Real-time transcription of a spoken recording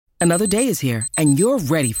Another day is here, and you're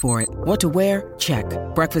ready for it. What to wear? Check.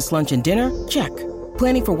 Breakfast, lunch, and dinner? Check.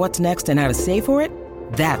 Planning for what's next and how to save for it?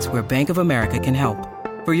 That's where Bank of America can help.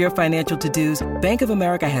 For your financial to-dos, Bank of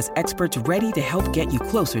America has experts ready to help get you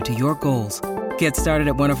closer to your goals. Get started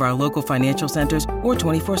at one of our local financial centers or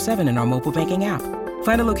 24/7 in our mobile banking app.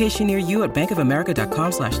 Find a location near you at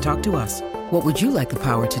bankofamerica.com/talktous. What would you like the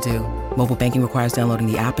power to do? Mobile banking requires downloading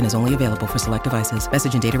the app and is only available for select devices.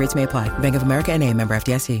 Message and data rates may apply. Bank of America N.A., member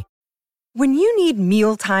FDIC. When you need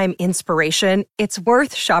mealtime inspiration, it's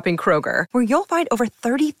worth shopping Kroger, where you'll find over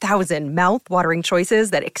 30,000 mouth-watering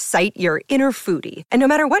choices that excite your inner foodie. And no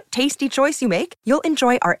matter what tasty choice you make, you'll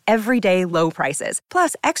enjoy our everyday low prices,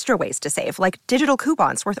 plus extra ways to save, like digital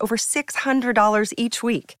coupons worth over $600 each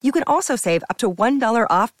week. You can also save up to $1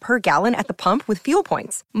 off per gallon at the pump with fuel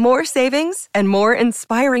points. More savings and more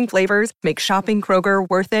inspiring flavors make shopping Kroger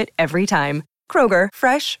worth it every time. Kroger,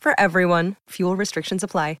 fresh for everyone. Fuel restrictions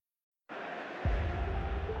apply.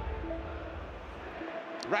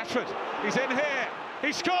 Rashford, he's in here,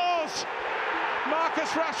 he scores!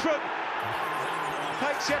 Marcus Rashford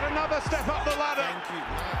takes yet another step up the ladder.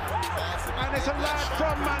 And it's a lad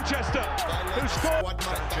from Manchester who scored.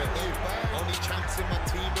 Only chance in my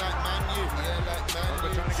team like Man U. Yeah, like Man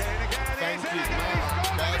U. Trying to get in again. Thank you,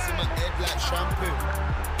 man. Bars in my head like shampoo.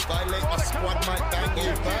 Violate my squad, might bang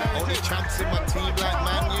you. Only chance in my team like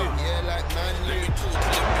Man U. Yeah, like Man U.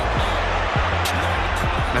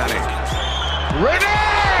 Manny. Ready!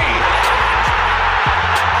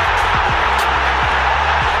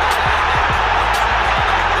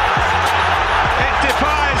 It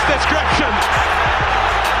defies description.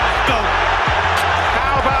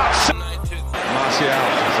 How about Martial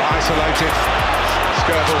is isolated.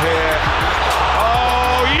 Skirtle here.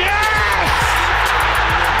 Oh yes!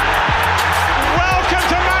 Welcome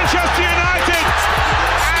to Manchester United,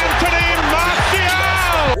 Anthony Martial.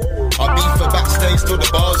 I'll be for backstage till the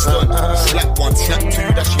bar's done. Slap one, slap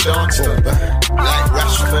two, that she danced on. Like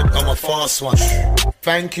Rashford, I'm a fast one.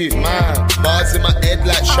 Thank you, man. Bars in my head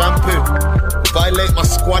like shampoo. Violate my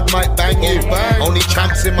squad, might bang you. Only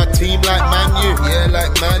champs in my team like Man U. Yeah,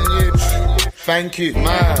 like Man U. Thank you,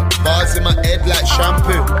 man. Bars in my head like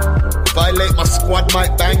shampoo. Violate my squad,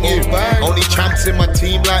 might bang you. Only champs in my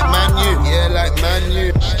team like Man U. Yeah, like Man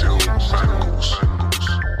U.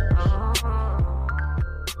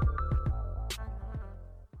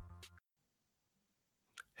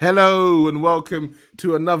 Hello and welcome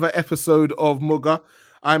to another episode of Mugger.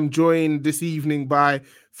 I'm joined this evening by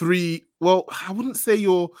three, well, I wouldn't say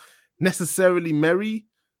you're necessarily merry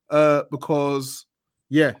because,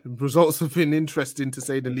 yeah, results have been interesting to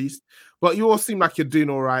say the least. But you all seem like you're doing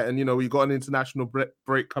all right. And, you know, we got an international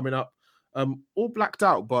break coming up. All blacked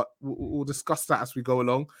out, but we'll discuss that as we go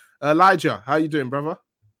along. Elijah, how you doing, brother?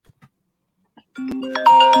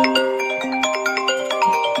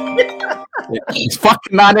 It's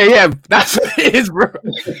fucking 9 a.m. That's what it is, bro.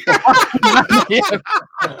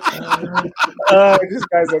 This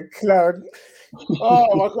guy's a clown.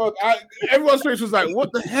 Oh my god! Everyone's face was like,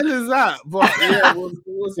 "What the hell is that?" But yeah,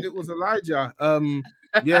 it was Elijah.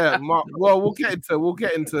 Yeah, Mark, well, we'll get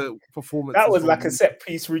into performance. That was like a set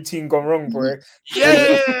piece routine gone wrong, bro.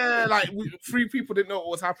 Yeah, like three people didn't know what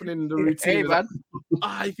was happening in the routine. Hey, man.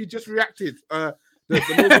 If you just reacted,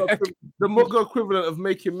 the Mugger equivalent of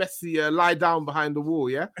making Messi lie down behind the wall.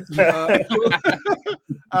 Yeah.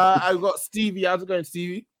 I've got Stevie. How's it going,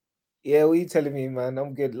 Stevie? Yeah, what are you telling me, man?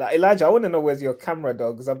 I'm good. Like Elijah, I want to know where's your camera,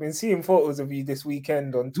 dog? Because I've been seeing photos of you this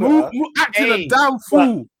weekend on Twitter. Acting a damn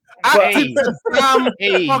fool. Acting a damn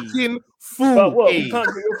fucking fool. But what? We can't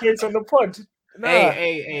get your face on the pod. Nah.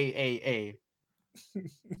 Hey.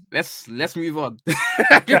 Let's move on.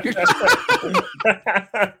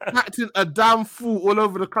 Acting a damn fool all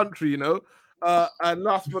over the country, you know. And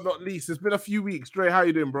last but not least, it's been a few weeks. Dre, how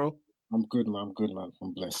you doing, bro? I'm good, man.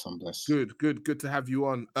 I'm blessed. Good to have you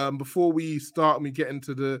on. Before we start and we get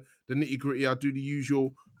into the nitty-gritty, I'll do the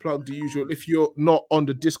usual, plug the usual. If you're not on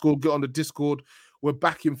the Discord, get on the Discord. We're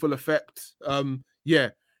back in full effect.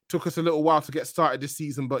 Took us a little while to get started this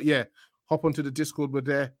season, but yeah, hop onto the Discord. We're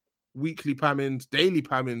there. Weekly Pammins, daily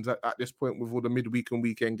Pammins at this point with all the midweek and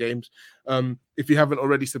weekend games. If you haven't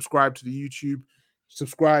already subscribed to the YouTube,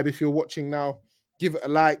 subscribe. If you're watching now, give it a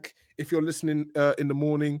like. If you're listening in the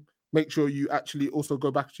morning, make sure you actually also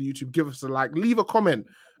go back to YouTube, give us a like, leave a comment.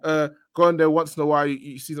 Go on there once in a while.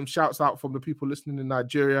 You see some shouts out from the people listening in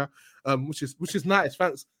Nigeria, which is nice.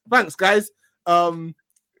 Thanks, guys.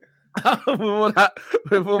 With all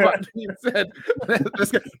that being said, let's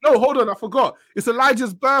get. No, hold on, I forgot. It's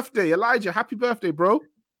Elijah's birthday. Elijah, happy birthday, bro!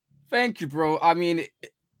 Thank you, bro. I mean,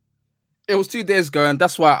 It was 2 days ago, and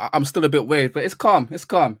that's why I'm still a bit weird. But it's calm. It's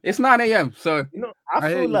calm. It's 9 a.m. So I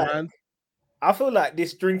hear feel you, like man. I feel like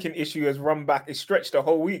this drinking issue has run back. It's stretched a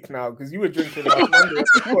whole week now because you were drinking last Monday.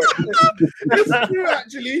 It's true,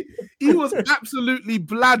 actually. He was absolutely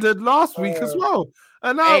bladdered last week as well.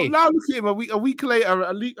 And now look at him a week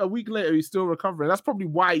later, he's still recovering. That's probably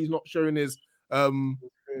why he's not showing his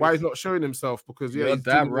himself, because You're he's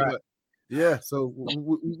damn doing right. that. Yeah, so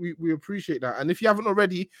we appreciate that. And if you haven't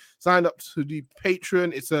already signed up to the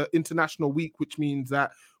Patreon, it's an international week, which means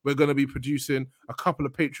that we're going to be producing a couple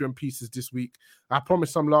of Patreon pieces this week. I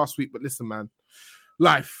promised some last week, but listen, man,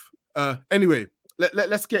 life. Anyway,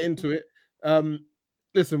 let's get into it.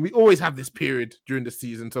 Listen, we always have this period during the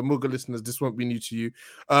season, so Mugger listeners, this won't be new to you.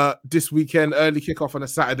 This weekend, early kickoff on a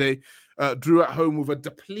Saturday, drew at home with a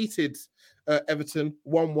depleted Everton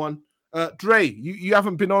 1-1. Dre, you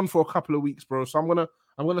haven't been on for a couple of weeks, bro. So I'm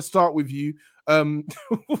gonna start with you. I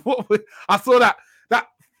saw that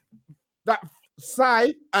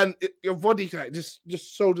sigh and your body just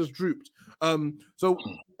shoulders drooped. So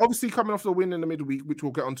obviously coming off the win in the midweek, which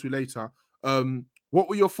we'll get onto later. What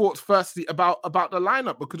were your thoughts firstly about the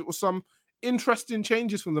lineup? Because it was some interesting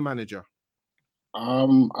changes from the manager. I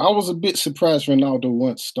was a bit surprised Ronaldo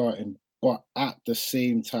weren't starting, but at the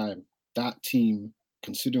same time, that team,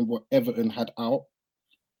 considering what Everton had out,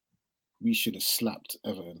 we should have slapped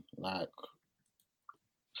Everton. Like,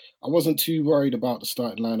 I wasn't too worried about the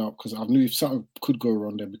starting lineup because I knew if something could go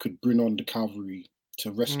wrong, then we could bring on the cavalry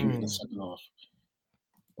to rescue it in the second half.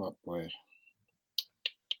 But boy.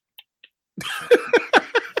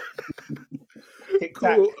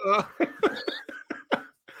 Cool.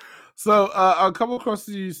 So I'll come across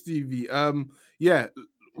to you, Stevie. Yeah,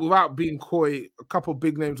 without being coy, a couple of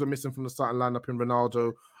big names are missing from the starting lineup in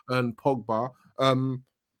Ronaldo and Pogba.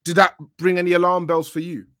 Did that bring any alarm bells for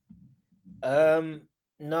you?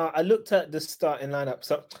 No, I looked at the starting lineup.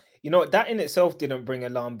 So, that in itself didn't bring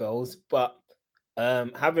alarm bells, but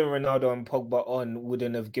having Ronaldo and Pogba on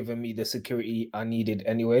wouldn't have given me the security I needed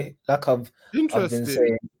anyway. Like I've been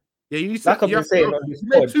saying. Yeah, you need like to. I've been saying on this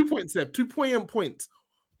made pod. 2 points there, 2 points.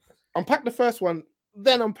 Unpack the first one,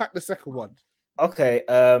 then unpack the second one. Okay,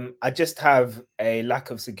 I just have a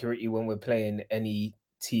lack of security when we're playing any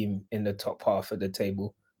team in the top half of the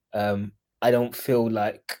table. I don't feel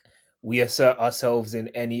like we assert ourselves in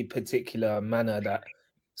any particular manner that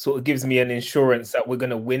sort of gives me an insurance that we're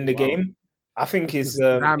going to win the game. I think it's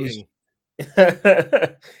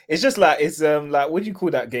just like like, what do you call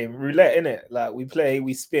that game? Roulette, innit? Like we play,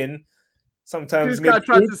 we spin. Sometimes this guy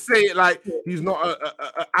tried to say it like he's not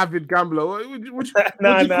an avid gambler. What do you call that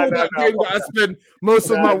game that I spend most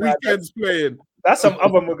of my weekends playing? That's some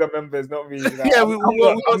other Mugger members, not me. Like, yeah, I'm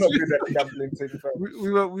not good at gambling.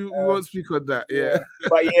 We won't speak on that. Yeah.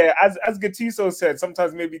 But yeah, as Gattuso said,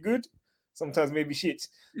 sometimes maybe good, sometimes maybe shit.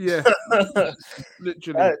 Yeah,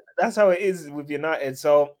 literally. That's how it is with United.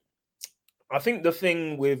 So I think the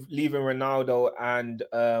thing with leaving Ronaldo and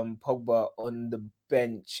Pogba on the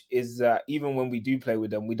bench is that even when we do play with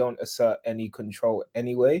them, we don't assert any control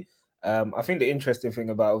anyway. I think the interesting thing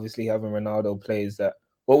about obviously having Ronaldo play is that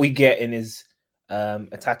what we get in his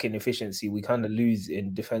attacking efficiency, we kind of lose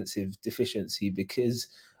in defensive deficiency because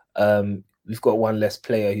we've got one less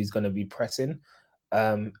player who's going to be pressing.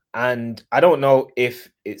 And I don't know if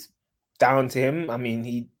it's down to him. I mean,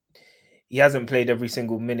 he hasn't played every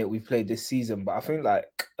single minute we've played this season, but I think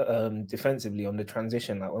like defensively on the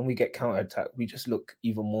transition, like when we get counter-attack, we just look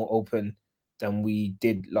even more open than we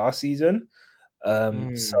did last season.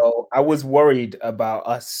 So I was worried about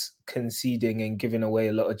us conceding and giving away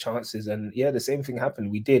a lot of chances. And yeah, the same thing happened.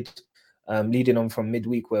 We did, leading on from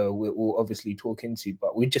midweek where we'll obviously talk into,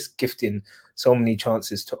 but we're just gifting so many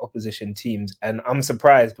chances to opposition teams. And I'm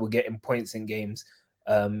surprised we're getting points in games,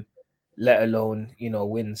 let alone,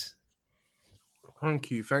 wins.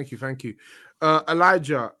 Thank you.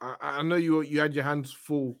 Elijah, I know you had your hands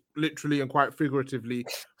full, literally and quite figuratively,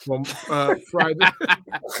 from Friday.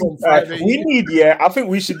 We need, I think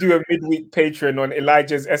we should do a midweek Patreon on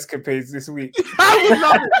Elijah's escapades this week. I would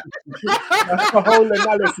love That's the whole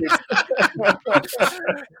analysis.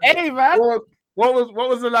 Hey, man. What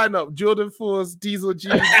was the lineup? Jordan 4s, Diesel G.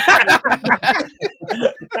 Man.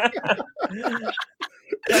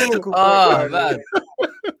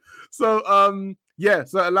 So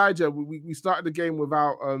so Elijah, we started the game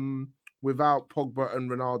without Pogba and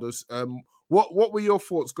Ronaldo. What were your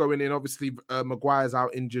thoughts going in? Obviously, Maguire's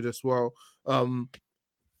out injured as well.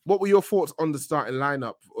 What were your thoughts on the starting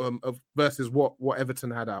lineup versus what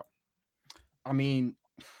Everton had out? I mean,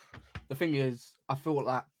 the thing is, I feel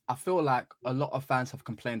like a lot of fans have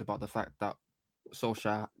complained about the fact that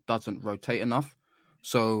Solskjaer doesn't rotate enough.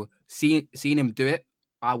 So seeing him do it,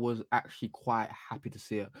 I was actually quite happy to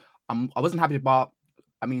see it. I wasn't happy about.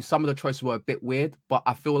 I mean, some of the choices were a bit weird, but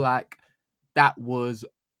I feel like that was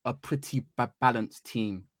a pretty balanced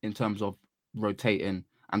team in terms of rotating.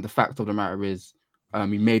 And the fact of the matter is,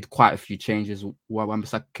 we made quite a few changes.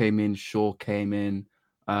 Wan-Bissaka came in, Shaw came in.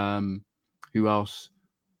 Who else?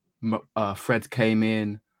 Fred came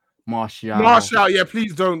in. Martial, yeah,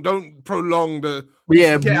 please don't prolong the.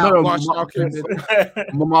 Yeah, Martial came in.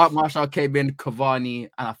 Martial came in, Cavani,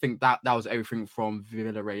 and I think that was everything from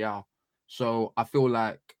Villarreal. So I feel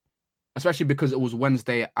like, especially because it was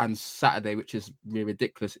Wednesday and Saturday, which is really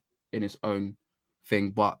ridiculous in its own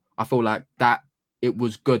thing, but I feel like that it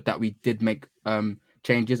was good that we did make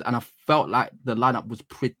changes, and I felt like the lineup was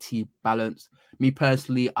pretty balanced. Me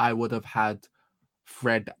personally, I would have had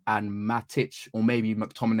Fred and Matic, or maybe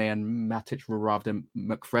McTominay and Matic rather than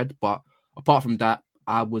McFred. But apart from that,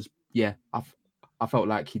 I felt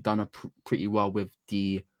like he'd done pretty well with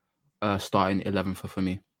the starting 11 for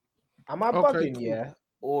me. Am I bugging? Cool. Yeah,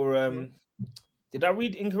 or did I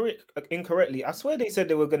read incorrectly? I swear they said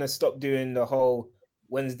they were going to stop doing the whole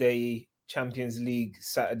Wednesday Champions League,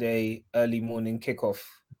 Saturday early morning kickoff.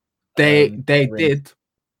 They did,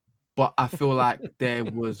 but I feel like there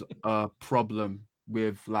was a problem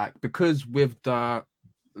with because with the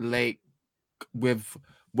with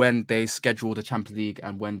when they schedule the Champions League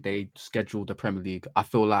and when they schedule the Premier League, I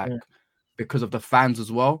feel like because of the fans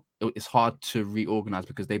as well, it's hard to reorganize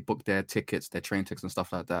because they book their tickets, their train tickets and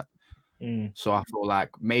stuff like that. So I feel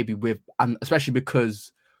like maybe and especially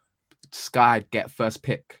because Sky get first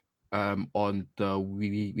pick on the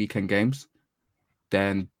weekend games,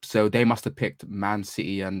 then so they must have picked Man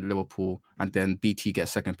City and Liverpool, and then BT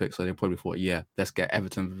gets second pick. So they probably thought, yeah, let's get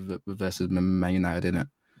Everton versus Man United in it.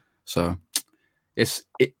 So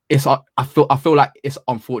I feel like it's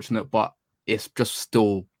unfortunate, but it's just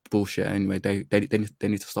still bullshit anyway. They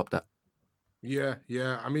need to stop that. Yeah.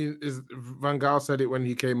 I mean, Van Gaal said it when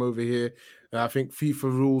he came over here. I think FIFA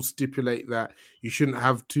rules stipulate that you shouldn't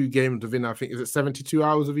have two games within, I think, is it 72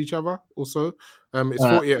 hours of each other or so? It's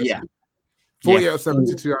 48. 48 or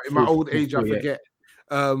 72. In my old age, I forget.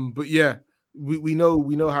 But yeah, we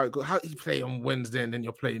know how it goes. How you play on Wednesday and then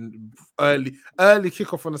you're playing early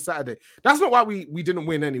kickoff on a Saturday. That's not why we didn't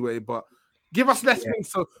win anyway, but give us less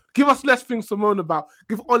things. So give us less things to moan about.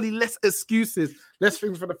 Give Ollie less excuses, less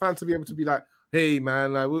things for the fan to be able to be like, hey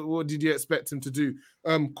man, like what did you expect him to do?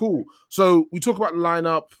 Cool. So we talk about the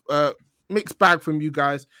lineup, mixed bag from you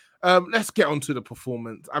guys. Let's get on to the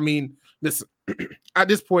performance. I mean, listen, at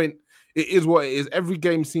this point, it is what it is. Every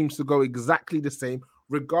game seems to go exactly the same,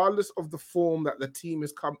 regardless of the form that the team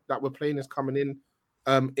that we're playing is coming in,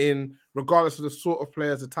 regardless of the sort of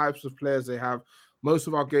players, the types of players they have. Most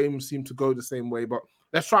of our games seem to go the same way, but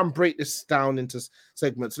let's try and break this down into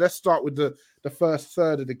segments. Let's start with the first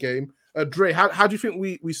third of the game. Dre, how do you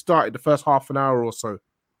think we started the first half an hour or so?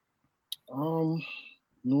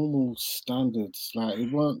 Normal standards. Like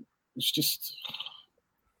it was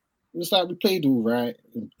like we played all right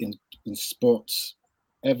in spots.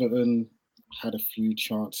 Everton had a few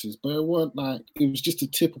chances, but it was just a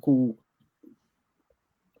typical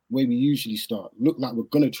way we usually start. Look like we're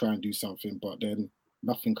gonna try and do something, but then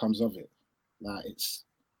nothing comes of it. Like it's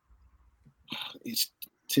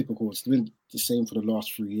typical. It's been the same for the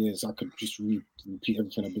last 3 years. I could just repeat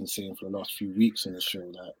everything I've been saying for the last few weeks on the show.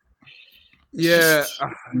 Like, yeah.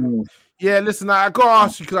 Listen, I got to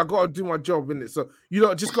ask you because I got to do my job in it. So you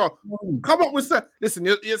know, just got come up with stuff. Listen,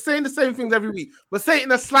 you're saying the same things every week, but say it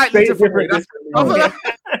in a slightly different way. That's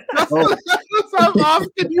what I'm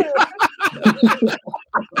asking you.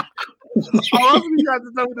 I'm asking you guys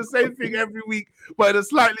to tell me the same thing every week, but in a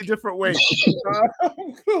slightly different way.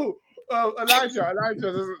 Cool. Elijah.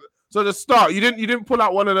 So the start, you didn't pull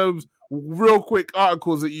out one of those real quick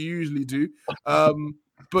articles that you usually do.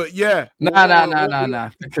 But yeah.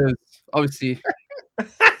 Nah. Because obviously,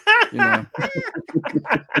 you know.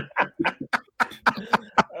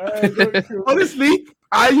 Honestly,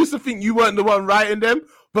 I used to think you weren't the one writing them,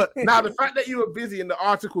 but now the fact that you were busy and the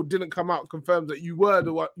article didn't come out confirms that you are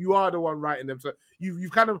the one writing them. So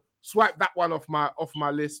you've kind of swiped that one off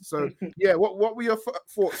my list. So yeah, what were your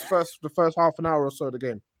thoughts the first half an hour or so of the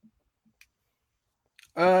game?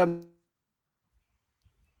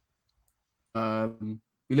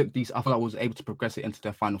 We looked decent. I thought I was able to progress it into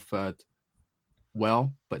the final third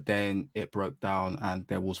well, but then it broke down and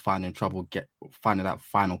there was finding trouble finding that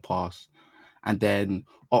final pass. And then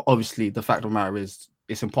obviously the fact of the matter is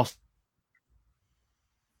it's impossible.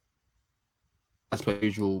 As per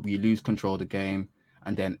usual, we lose control of the game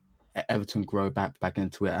and then Everton grow back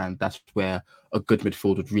into it, and that's where a good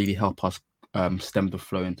midfield would really help us stem the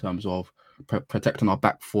flow in terms of protecting our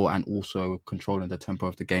back four and also controlling the tempo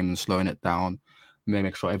of the game and slowing it down,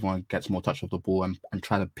 make sure everyone gets more touch of the ball and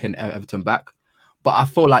try to pin Everton back. But I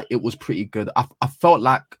feel like it was pretty good. I felt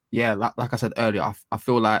like, like I said earlier, I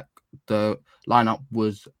feel like the lineup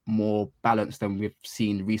was more balanced than we've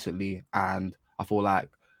seen recently, and I feel like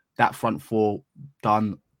that front four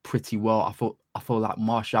done pretty well. I feel like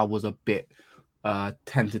Martial was a bit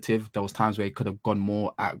tentative. There was times where he could have gone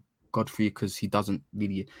more at Godfrey because it doesn't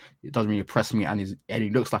really impress me, and he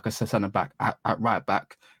looks like a centre back at right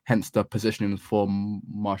back. Hence the positioning for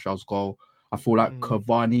Martial's goal. I feel like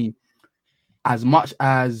Cavani, as much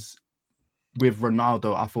as with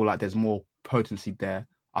Ronaldo, I feel like there's more potency there.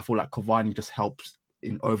 I feel like Cavani just helps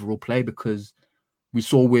in overall play because we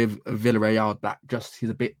saw with Villarreal that just his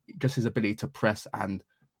ability to press and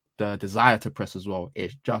the desire to press as well.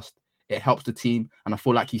 It helps the team, and I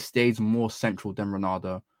feel like he stays more central than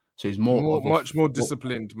Ronaldo. So he's much more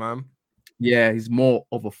disciplined, man. Yeah, he's more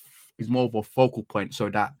of a focal point, so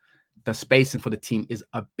that the spacing for the team is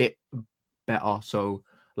a bit better. So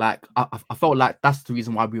like I felt like that's the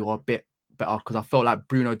reason why we were a bit better, because I felt like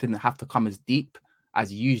Bruno didn't have to come as deep as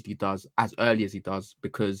he usually does, as early as he does,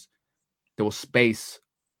 because there was space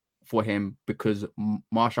for him, because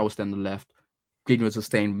Martial was staying on the left, Greenwood was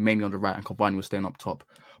staying mainly on the right, and Cavani was staying up top.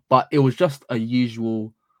 But it was just a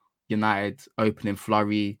usual United opening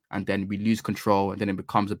flurry, and then we lose control, and then it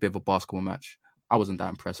becomes a bit of a basketball match. I wasn't that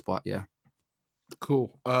impressed, but yeah.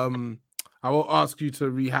 Cool. I will ask you to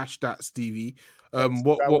rehash that, Stevie.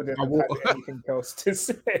 What I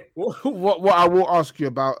will ask you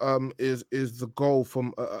about is the goal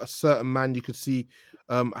from a certain man. You could see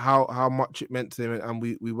how much it meant to him, and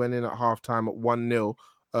we went in at halftime at 1-0,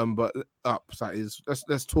 but up. That is,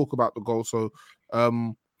 let's talk about the goal. So,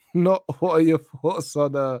 what are your thoughts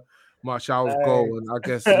on Martial's goal? And I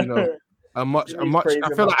guess I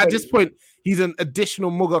feel like at this point he's an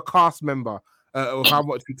additional Mugger cast member of how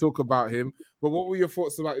much we talk about him. But what were your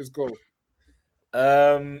thoughts about his goal?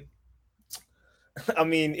 I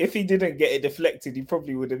mean, if he didn't get it deflected, he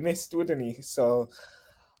probably would have missed, wouldn't he? So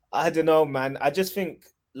I don't know, man. I just think,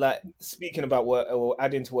 like, speaking about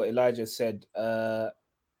adding to what Elijah said,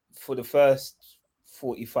 for the first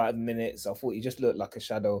 45 minutes, I thought he just looked like a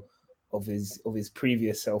shadow of his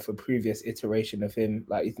previous self, a previous iteration of him.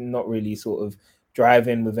 Like, he's not really sort of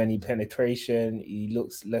driving with any penetration. He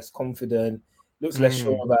looks less confident, looks less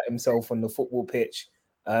sure about himself on the football pitch.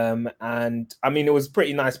 And I mean, it was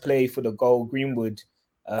pretty nice play for the goal. Greenwood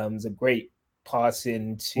was a great pass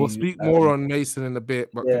into. We'll speak more on Mason in a bit,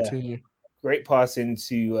 but continue. Great pass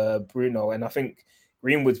into Bruno, and I think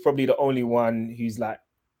Greenwood's probably the only one who's, like,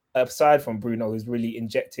 aside from Bruno, who's really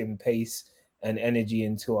injecting pace and energy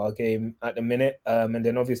into our game at the minute. And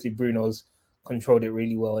then obviously Bruno's controlled it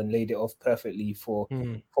really well and laid it off perfectly for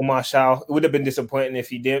Martial. It would have been disappointing if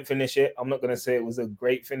he didn't finish it. I'm not going to say it was a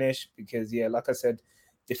great finish because, like I said,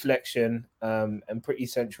 deflection and pretty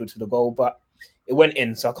central to the goal, but it went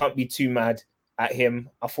in, so I can't be too mad at him.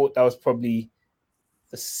 I thought that was probably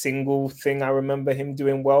the single thing I remember him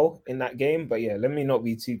doing well in that game, but let me not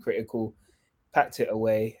be too critical. Packed it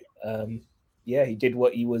away. He did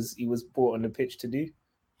what he was brought on the pitch to do.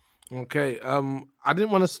 Okay. I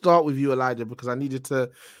didn't want to start with you, Elijah, because I needed to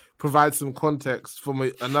provide some context from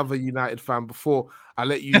another United fan before I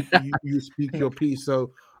let you speak your piece.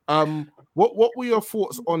 So, what were your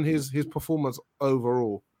thoughts on his performance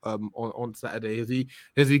overall on Saturday?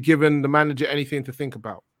 Has he given the manager anything to think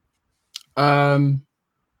about?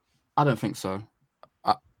 I don't think so.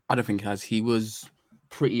 I don't think he has. He was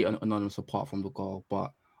pretty anonymous apart from the goal,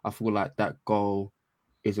 but I feel like that goal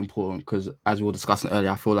is important because, as we were discussing earlier,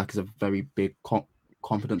 I feel like he's a very big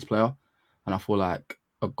confidence player, and I feel like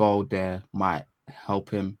a goal there might help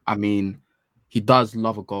him. I mean, he does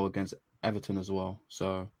love a goal against Everton as well,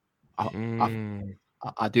 so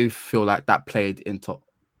I do feel like that played into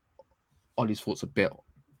Ollie's thoughts a bit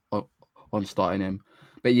on starting him.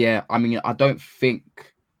 But I mean, I don't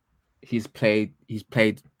think he's played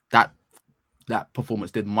that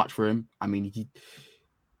performance did much for him. I mean,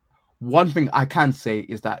 one thing I can say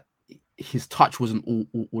is that his touch wasn't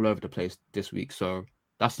all over the place this week, so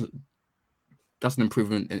that's an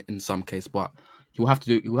improvement in some case. But he will have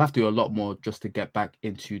to do a lot more just to get back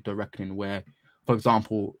into the reckoning where, for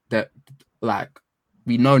example, that, like,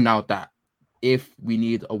 we know now that if we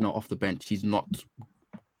need a winner off the bench, he's not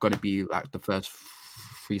going to be like the first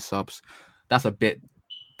 3 subs. That's a bit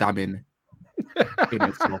damning in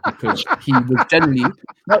itself, because he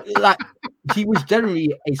was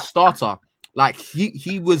generally a starter. Like,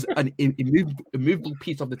 he was an immovable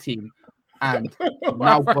piece of the team, and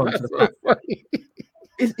now gone to the fact.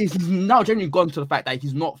 he's now genuinely gone to the fact that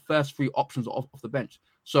he's not first three options off the bench.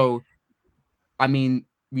 So, I mean,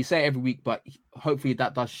 we say it every week, but hopefully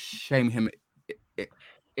that does shame him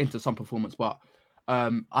into some performance. But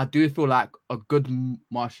I do feel like a good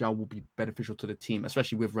Martial will be beneficial to the team,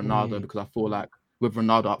 especially with Ronaldo, because I feel like with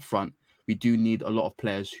Ronaldo up front, we do need a lot of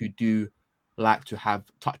players who do like to have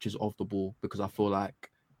touches of the ball, because I feel like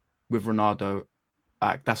with Ronaldo,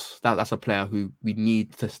 that's a player who we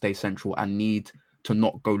need to stay central and need to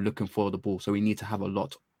not go looking for the ball. So we need to have a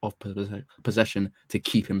lot of possession to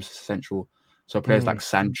keep him central. So players like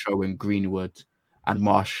Sancho and Greenwood and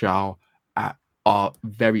Martial are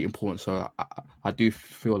very important. So I do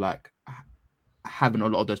feel like having a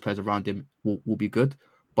lot of those players around him will be good.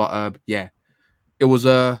 But it was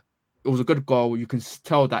a good goal. You can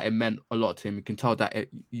tell that it meant a lot to him. You can tell that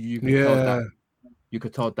you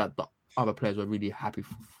could tell that the other players were really happy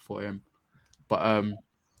for him. But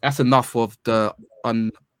that's enough of the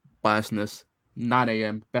unbiasedness. 9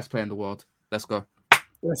 a.m. best player in the world. Let's go.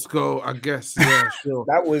 Let's go, I guess. Yeah, sure.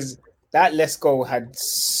 That let's go had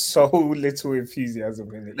so little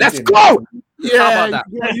enthusiasm in it. Let's go! Yeah,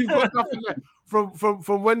 you've got nothing left.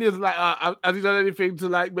 From when you're like, have you done anything to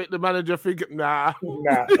like make the manager think? Nah.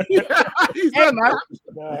 He's done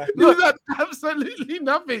absolutely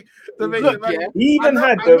nothing to make the manager. He even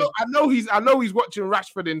I know he's watching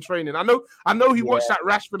Rashford in training. I know he watched that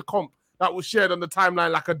Rashford comp that was shared on the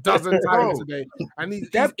timeline like a dozen times today, and he's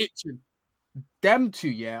itching. Them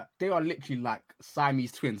two, they are literally like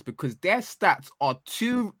Siamese twins, because their stats are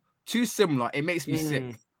too similar. It makes me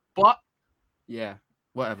sick. But yeah,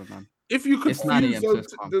 whatever, man. If you could fuse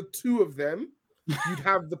the two of them, you'd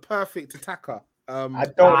have the perfect attacker. I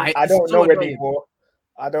don't know anymore.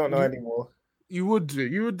 I don't know anymore. You would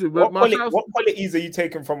do. What qualities are you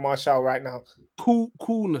taking from Martial right now?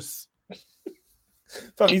 Coolness.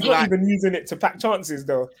 So he's not even using it to pack chances,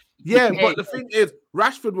 though. Yeah, but the thing is,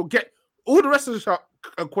 Rashford will get all the rest of the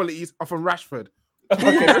qualities are from Rashford.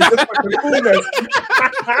 Okay, so just for the coolness.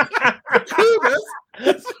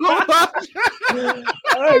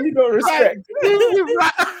 You got respect.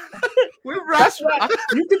 With Rashford, right.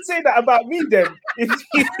 You can say that about me then. If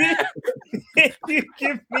you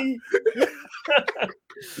give me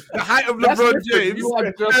the height of LeBron James,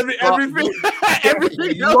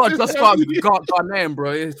 everything. You are just got name,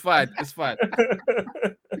 bro. It's fine.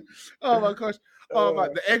 Oh my gosh. Oh my,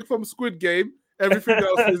 the egg from Squid Game. Everything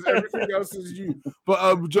else is you.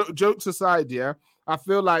 But jokes aside, I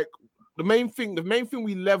feel like the main thing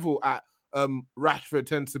we level at Rashford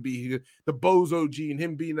tends to be the bozo gene.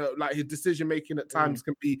 Him being like his decision making at times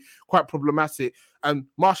can be quite problematic. And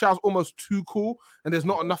Martial's almost too cool, and there's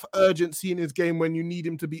not enough urgency in his game when you need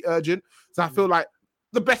him to be urgent. So I feel like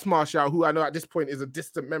the best Martial, who I know at this point is a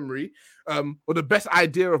distant memory, or the best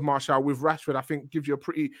idea of Martial with Rashford, I think gives you a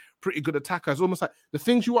pretty good attacker. It's almost like the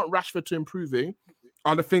things you want Rashford to improving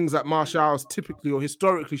are the things that Martial's typically, or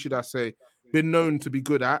historically, should I say, been known to be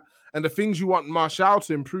good at. And the things you want Martial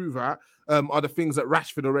to improve at are the things that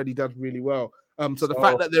Rashford already does really well. So the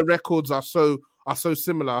fact that their records are so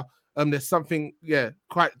similar, there's something,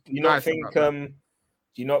 quite nice. Do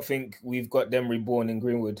you not think we've got them reborn in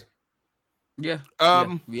Greenwood? Yeah,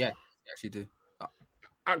 we actually do.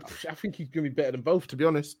 I think he's gonna be better than both, to be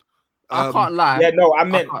honest. I can't lie. Yeah, no, I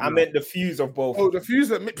meant the fuse of both. Oh, the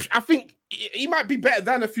fuse. I think he might be better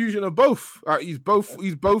than a fusion of both. He's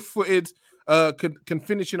both footed. Can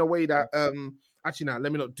finish in a way that actually now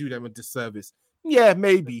let me not do them a disservice. Yeah,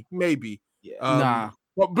 maybe. Yeah.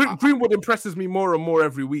 But Greenwood impresses me more and more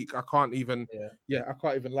every week. I can't even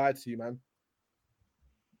lie to you, man.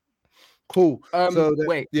 Cool.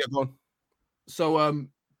 Wait. Yeah, go on. So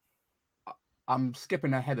I'm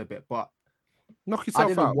skipping ahead a bit, but knock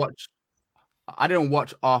yourself out. I didn't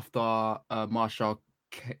watch after Martial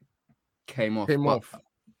came off.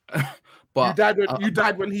 But you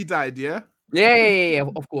died when he died, yeah? Yeah,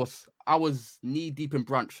 of course. I was knee deep in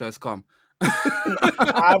brunch, so it's calm.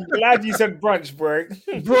 I'm glad you said brunch, bro.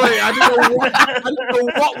 Bro, I didn't know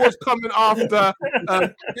what was coming after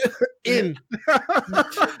in.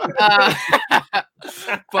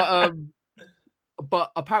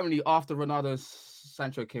 But apparently after Ronaldo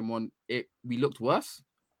Sancho came on, we looked worse.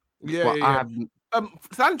 Yeah.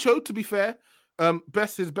 Sancho, to be fair,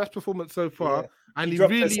 his best performance so far, and he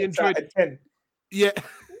really enjoyed. Yeah,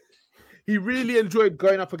 he really enjoyed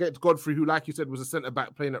going up against Godfrey, who, like you said, was a centre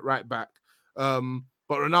back playing at right back. But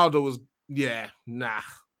Ronaldo was,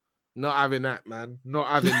 not having that, man. Not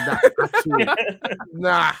having that at all.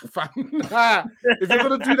 Nah, fam. Nah. If you're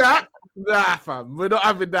gonna do that, nah, fam. We're not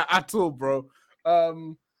having that at all, bro.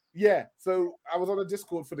 So I was on a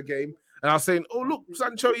Discord for the game, and I was saying, "Oh, look,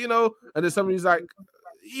 Sancho," and then somebody's like,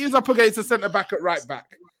 He's up against a centre back at right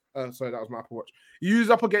back. Sorry, that was my Apple Watch. He's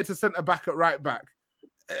up against a centre back at right back.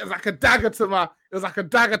 It was like a dagger to my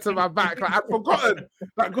back. Like I'd forgotten.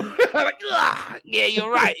 Yeah,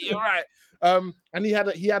 you're right. And he had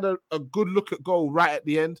a good look at goal right at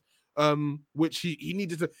the end. Which he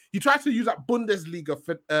needed to. He tried to use that Bundesliga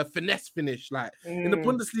finesse finish. Like in the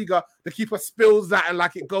Bundesliga, the keeper spills that and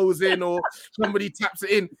like it goes in, or somebody taps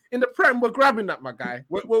it in. In the Prem, we're grabbing that, my guy.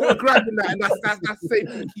 We're grabbing that, and that's safe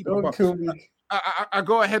to keep. Don't kill me. I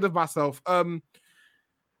go ahead of myself. The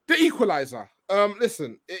equalizer.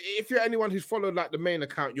 Listen, if you're anyone who's followed like the main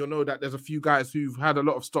account, you'll know that there's a few guys who've had a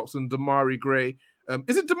lot of stocks in Demarai Gray.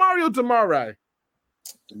 Is it Demarai or Demarai?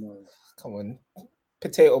 Come on.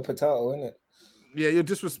 Potato, isn't it? Yeah, you're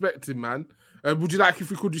disrespecting, man. Would you like if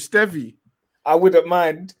we called you Stevie? I wouldn't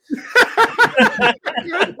mind.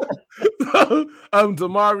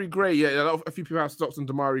 Demarai Gray, yeah, a few people have stocks on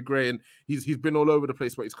Demarai Gray, and he's been all over the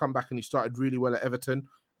place, but he's come back and he started really well at Everton.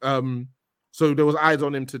 So there was eyes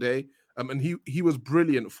on him today, and he was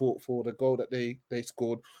brilliant for the goal that they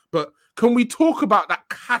scored. But can we talk about that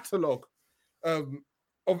catalogue of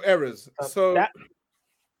errors? So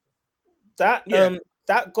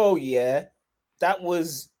that goal, yeah, that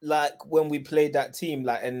was like when we played that team,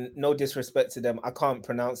 like, and no disrespect to them, I can't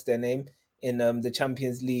pronounce their name, in the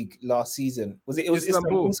Champions League last season. It was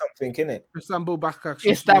Istanbul something, innit? Istanbul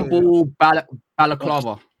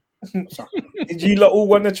Balaclava. Did you lot all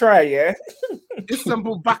want to try, yeah?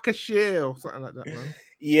 Istanbul Bakashir or something like that, man.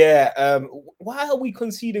 Yeah. Why are we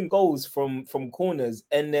conceding goals from corners?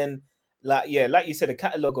 And then, like you said, a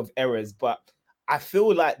catalogue of errors, but I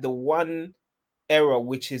feel like the one error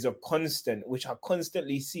which is a constant, which I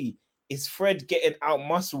constantly see, is Fred getting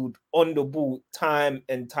out-muscled on the ball time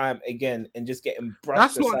and time again and just getting brushed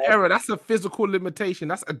That's not aside. an error. That's a physical limitation.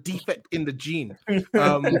 That's a defect in the gene.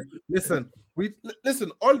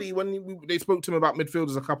 Listen, Ollie, when they spoke to him about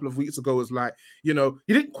midfielders a couple of weeks ago, was like, he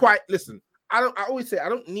didn't quite listen. I always say, I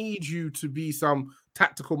don't need you to be some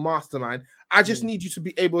tactical mastermind. I just need you to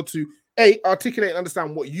be able to articulate and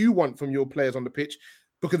understand what you want from your players on the pitch,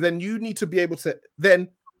 because then you need to be able to then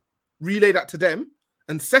relay that to them.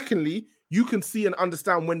 And secondly, you can see and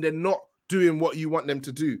understand when they're not doing what you want them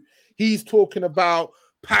to do. He's talking about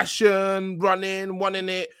passion, running, wanting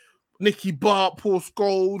it. Nicky Bart, Paul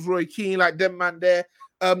Scholes, Roy Keane, like them man there.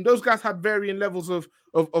 Those guys had varying levels of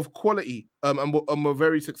quality and were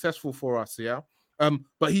very successful for us, yeah.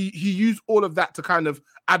 But he used all of that to kind of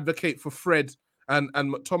advocate for Fred and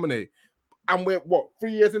McTominay. And we're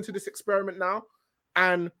 3 years into this experiment now,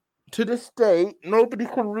 and to this day, nobody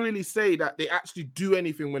can really say that they actually do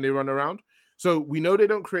anything when they run around. So we know they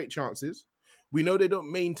don't create chances. We know they don't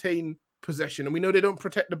maintain possession, and we know they don't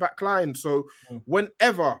protect the back line. So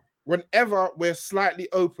whenever we're slightly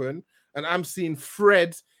open and I'm seeing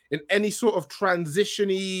Fred in any sort of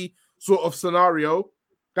transition-y sort of scenario,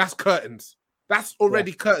 that's curtains. That's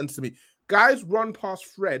already curtains to me. Guys run past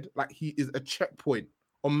Fred like he is a checkpoint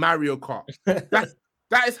on Mario Kart.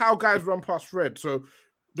 That is how guys run past Fred. So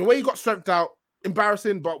the way he got swept out,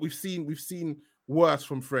 embarrassing, but we've seen worse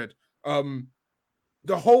from Fred.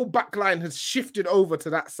 The whole back line has shifted over to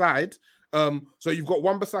that side. So you've got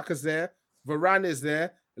Wan-Bissaka's there, Varane is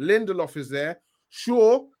there, Lindelof is there.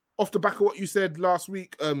 Sure, off the back of what you said last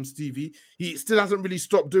week, Stevie, he still hasn't really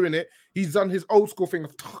stopped doing it. He's done his old school thing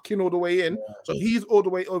of tucking all the way in. So he's all the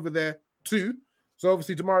way over there too. So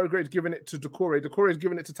obviously Demarai Gray's giving it to Doucouré. Doucouré's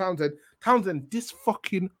giving it to Townsend. Townsend,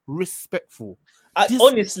 disrespectful.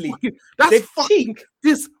 Honestly, that's fucking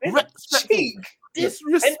disrespectful.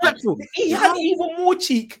 Disrespectful. And he had even more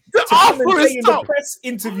cheek to come and say in the press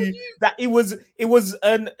interview that it was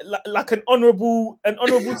an honourable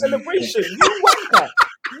celebration.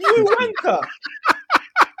 You wanker.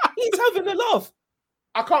 He's having a laugh.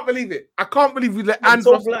 I can't believe it. I can't believe we let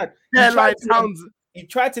Andros hairline Townsend. He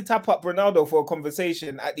tried to tap up Ronaldo for a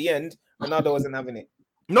conversation. At the end, Ronaldo wasn't having it.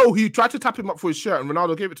 No, he tried to tap him up for his shirt, and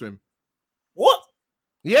Ronaldo gave it to him. What?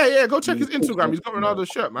 Yeah. Go check his Instagram. He's got Ronaldo's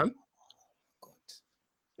shirt, man.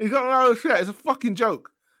 He's got Ronaldo's shirt. It's a fucking joke.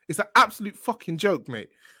 It's an absolute fucking joke, mate.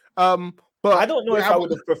 But I don't know if I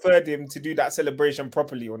would have preferred him to do that celebration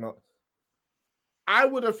properly or not. I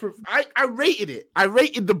would have. I rated it. I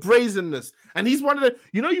rated the brazenness, and he's one of the.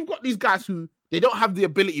 You've got these guys who they don't have the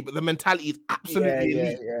ability, but the mentality is absolutely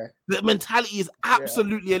elite. Yeah. The mentality is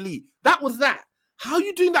absolutely elite. That was that. How are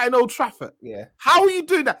you doing that in Old Trafford? Yeah. How are you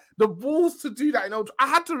doing that? The balls to do that in Old Trafford. I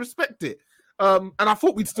had to respect it. And I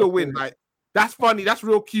thought we'd still win. Like, that's funny. That's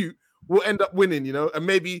real cute. we'll end up winning, you know. And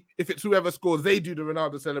maybe if it's whoever scores, they do the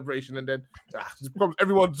Ronaldo celebration, and then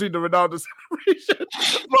everyone's doing the Ronaldo celebration.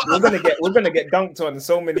 we're gonna get dunked on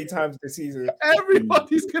so many times this season.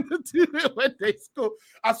 Everybody's gonna do it when they score.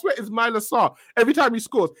 I swear it's Myla Sarr. Every time he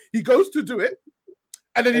scores, he goes to do it.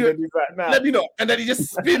 And then, he's like, nah. Let me know. And then he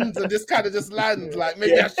just spins and just kind of just lands like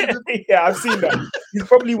maybe I shouldn't. Yeah, I've seen that. He's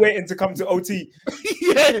probably waiting to come to OT.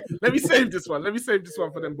 Yeah, let me save this one. Let me save this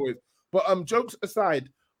one for them boys. But jokes aside,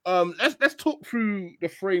 let's talk through the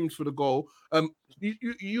frames for the goal.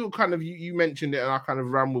 You mentioned it, and I kind of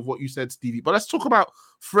ran with what you said, Stevie. But let's talk about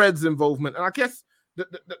Fred's involvement, and I guess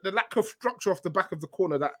the lack of structure off the back of the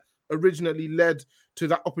corner that originally led to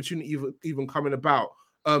that opportunity even coming about.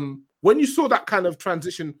 When you saw that kind of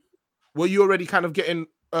transition, were you already kind of getting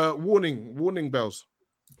warning bells?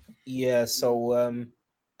 Yeah, so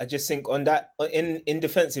I just think on that in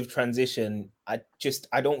defensive transition, I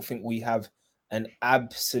don't think we have an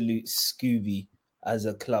absolute Scooby as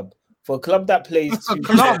a club. For a club that plays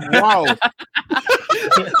wow.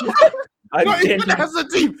 Not even as a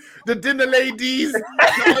team. The dinner ladies.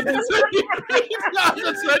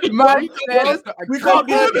 We can't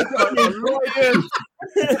be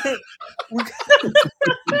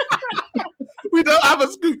we don't have a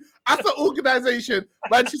scoop. As an organization,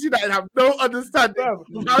 Manchester United have no understanding. Well,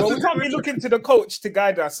 we can't be looking to the coach to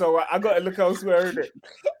guide us, so I got to look elsewhere, isn't it?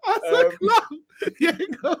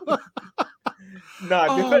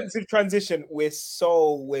 Defensive transition, we're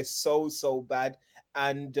so bad,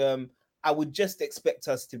 and I would just expect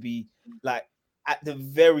us to be like at the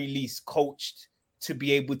very least coached to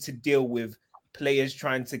be able to deal with players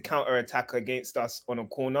trying to counter-attack against us on a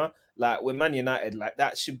corner. Like with Man United, like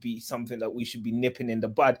that should be something that we should be nipping in the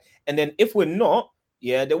bud. And then if we're not,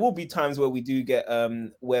 there will be times where we do get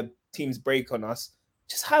where teams break on us.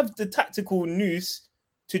 Just have the tactical nous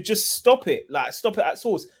to just stop it at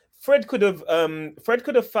source. Fred could have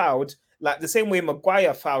fouled like the same way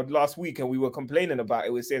Maguire fouled last week, and we were complaining about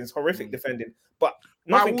it. We're saying it's horrific defending, but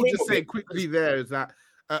I will just say quickly there is that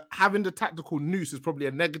having the tactical noose is probably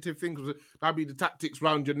a negative thing because that'd be the tactics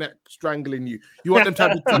round your neck strangling you. You want them to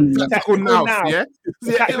have the tactical nous, yeah?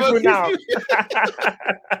 Tactical nous.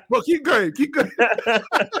 Well, keep going.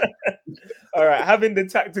 All right, having the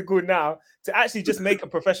tactical now to actually just make a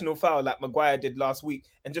professional foul like Maguire did last week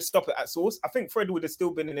and just stop it at source. I think Fred would have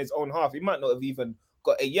still been in his own half. He might not have even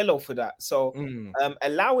got a yellow for that. So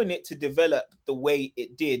allowing it to develop the way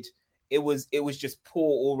it did, it was just poor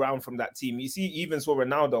all round from that team. You see, you even saw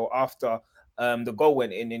Ronaldo after the goal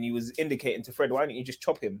went in, and he was indicating to Fred, "Why don't you just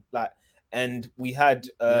chop him?" Like, and we had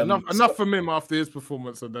enough from him after his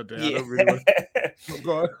performance on that day. Yeah. I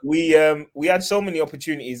don't really we had so many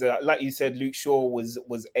opportunities. Like you said, Luke Shaw was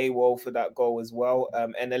AWOL for that goal as well,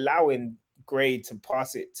 and allowing Gray to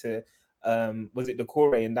pass it to was it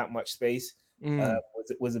Doucouré in that much space.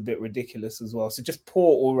 Was a bit ridiculous as well. So just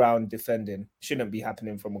poor all-round defending shouldn't be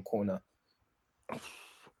happening from a corner.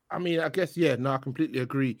 I mean, I guess I completely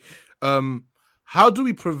agree. How do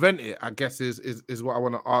we prevent it? I guess is what I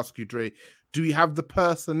want to ask you, Dre. Do we have the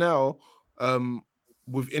personnel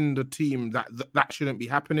within the team that shouldn't be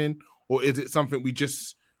happening, or is it something we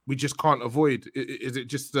just can't avoid? Is it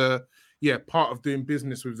just part of doing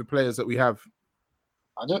business with the players that we have?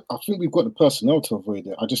 I think we've got the personnel to avoid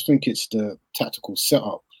it. I just think it's the tactical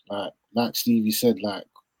setup. Like Stevie said, like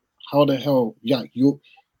how the hell,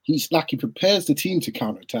 he's like he prepares the team to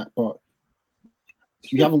counterattack, but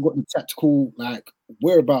you haven't got the tactical like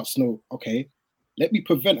whereabouts. No, okay, let me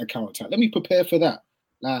prevent a counterattack. Let me prepare for that.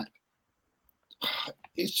 Like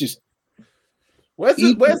it's just where's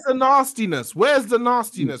the nastiness? Where's the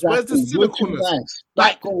nastiness? Where's the cynicalness?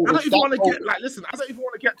 Like I don't even want to get I don't even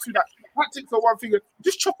want to get to that. Tactics are one thing.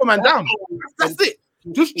 Just chop a man down. That's it.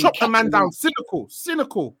 Just chop a man down.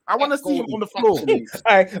 Cynical. I want to see him on the floor.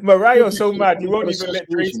 Mariah's so mad. He won't even let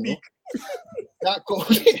Dre speak. That goal.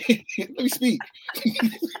 Let me speak.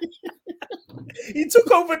 He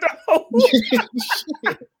took over the whole.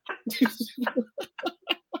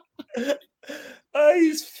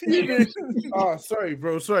 He's fuming. Sorry,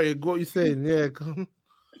 bro. Sorry. What are you saying? Yeah.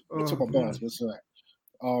 Took my balls, but it's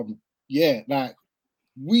all right. Like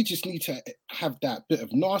we just need to have that bit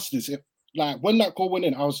of nastiness. Like when that goal went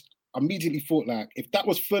in, I immediately thought like if that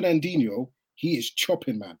was Fernandinho, he is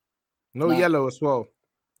chopping, man. No yellow as well.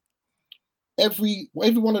 Every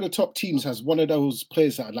one of the top teams has one of those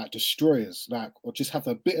players that are like destroyers, like or just have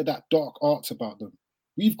a bit of that dark arts about them.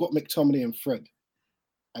 We've got McTominay and Fred,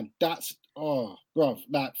 and that's bruv,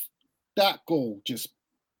 like that goal just.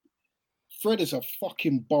 Fred is a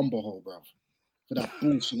fucking bomber hole, bruv. for that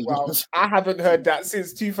bullshit. Wow, I haven't heard that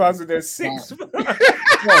since 2006.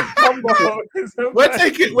 We're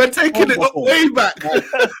taking it way back.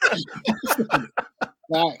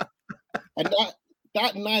 And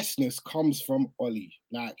that niceness comes from Ollie.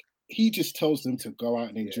 Like, he just tells them to go out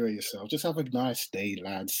and enjoy yourself. Just have a nice day,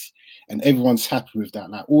 lads. And everyone's happy with that.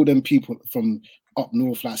 Like, all them people from up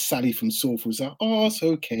north, like Sally from Salford, was like, oh, it's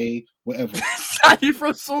okay, whatever. Sally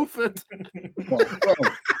from Salford. Bro,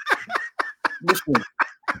 listen,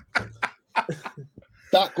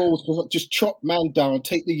 that goal was just chop man down,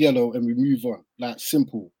 take the yellow, and we move on. Like,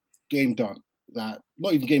 simple, game done. Like,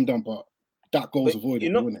 not even game done, but that goal's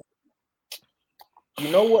avoided, isn't it? You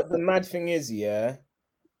know what the mad thing is, yeah?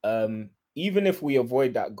 Even if we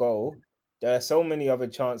avoid that goal, there are so many other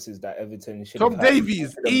chances that Everton should have. Tom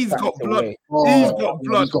Davies, he's got blood. Oh, he's got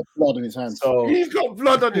blood. He's got blood on his hands. So, he's got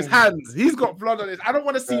blood on his hands. He's got blood on his. I don't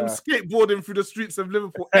want to see him skateboarding through the streets of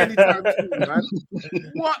Liverpool anytime soon, man.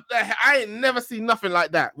 What the hell? I ain't never seen nothing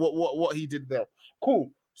like that. What he did there.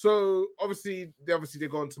 Cool. So obviously they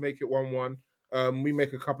go on to make it 1-1. We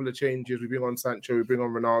make a couple of changes. We bring on Sancho. We bring on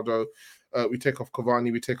Ronaldo. We take off Cavani.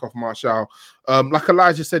 We take off Martial. Like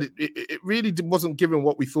Elijah said, it really wasn't giving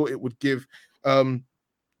what we thought it would give. And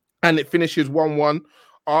it finishes 1-1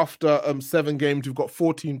 after 7 games. We've got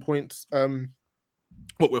 14 points.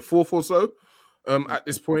 We're fourth or so at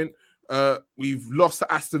this point. We've lost to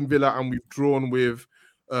Aston Villa and we've drawn with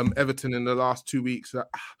Everton in the last 2 weeks.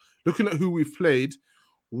 Looking at who we've played,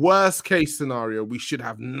 worst case scenario, we should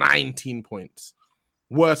have 19 points.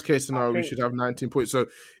 Worst case scenario, we should have 19 points. So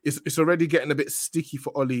it's already getting a bit sticky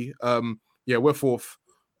for Ollie. We're fourth,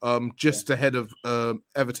 just ahead of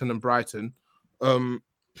Everton and Brighton.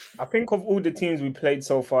 I think of all the teams we played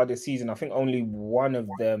so far this season, I think only one of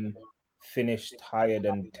them finished higher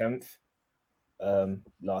than 10th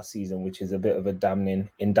last season, which is a bit of a damning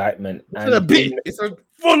indictment. It's a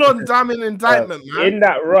full-on damning indictment, man.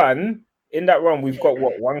 In that run, we've got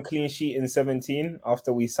one clean sheet in 17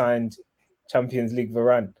 after we signed Champions League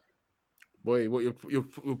Varane. Boy, what you're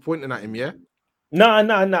pointing at him, yeah? No, I'm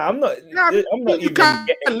not. I'm not even.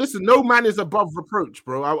 Listen, no man is above reproach,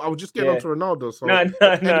 bro. I was just getting onto Ronaldo. So no.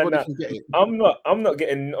 I'm not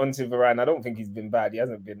getting onto Varane. I don't think he's been bad. He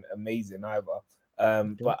hasn't been amazing either.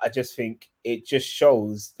 But I just think it just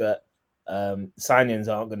shows that signings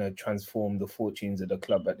aren't going to transform the fortunes of the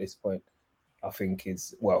club at this point. I think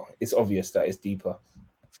it's obvious that it's deeper.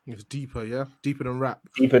 It's deeper, yeah? Deeper than rap.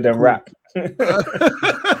 Deeper than rap.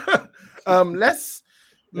 Let's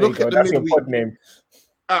look at the That's midweek. your pod name.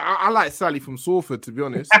 I like Sally from Salford, to be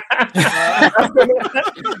honest. That's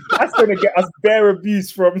gonna get us bare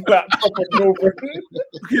abuse from that proper Northern.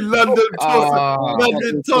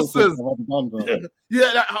 London tossers.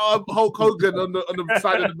 Yeah, that Hulk Hogan on the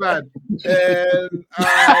side of the van.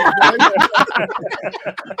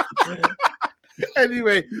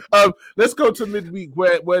 Anyway, let's go to midweek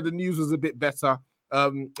where the news was a bit better. A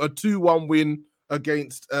 2-1 win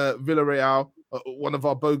against Villarreal, one of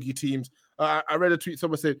our bogey teams. I read a tweet,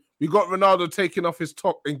 someone said, we got Ronaldo taking off his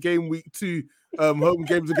top in game week 2, home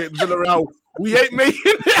games against Villarreal. We ain't making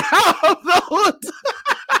it out of the hood.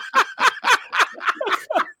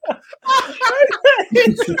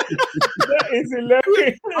 That is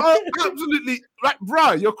hilarious. Absolutely. Like,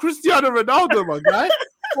 bruh, you're Cristiano Ronaldo, my guy.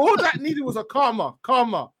 All that needed was a karma.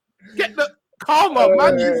 Get the karma,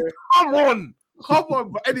 man. Come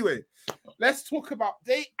on. But anyway, let's talk about,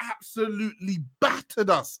 they absolutely battered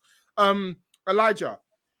us. Elijah,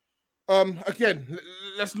 again,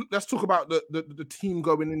 let's talk about the team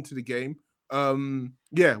going into the game.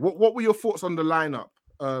 What were your thoughts on the lineup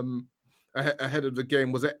ahead of the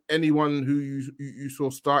game? Was there anyone who you saw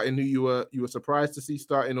starting who you were surprised to see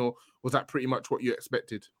starting, or was that pretty much what you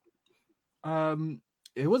expected?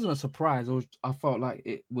 It wasn't a surprise. I felt like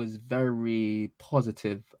it was very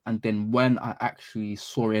positive. And then when I actually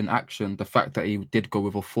saw it in action, the fact that he did go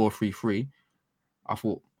with a 4-3-3, I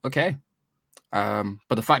thought, okay. But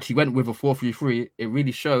the fact he went with a 4-3-3, it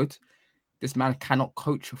really showed this man cannot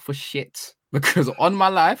coach for shit. Because on my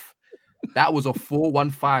life, that was a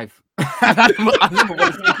 4-1-5. I never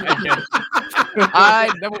want to see that again. I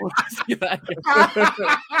never want to see that again.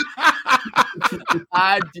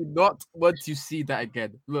 I do not want to see that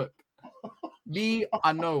again. Look,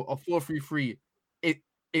 I know a 4-3-3.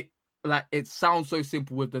 It sounds so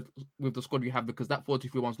simple with the squad you have because that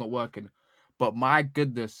 4-2-3 one's not working. But my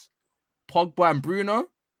goodness, Pogba and Bruno,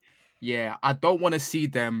 yeah, I don't want to see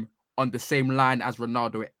them on the same line as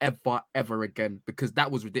Ronaldo ever again because that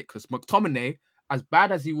was ridiculous. McTominay, as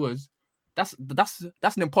bad as he was, that's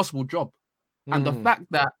an impossible job. And the fact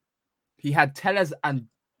that he had Tellez and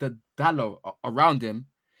the Dallo around him,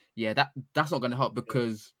 yeah, that's not going to help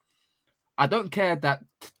because I don't care that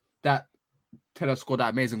Tellez scored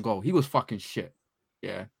that amazing goal. He was fucking shit.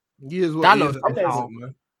 Yeah. He is what he is.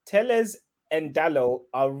 Tellez and Dalot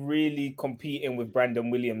are really competing with Brandon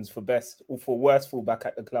Williams for best or for worst fullback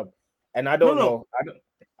at the club. And I don't know.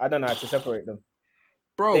 I don't know how to separate them.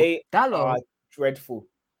 Bro, they Dalot are dreadful.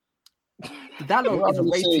 Dalot is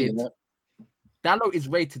rated. Dalot is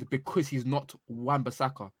rated because he's not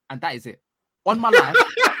Wan-Bissaka, and that is it. On my life,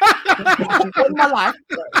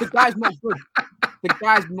 the guy's not good. The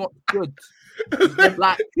guy's not good.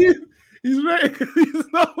 Like he's rated because he's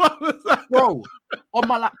not Wan-Bissaka. Bro, on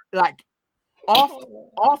my life, like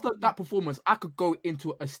after that performance, I could go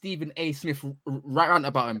into a Stephen A. Smith rant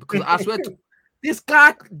about him because I swear to this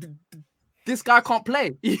guy can't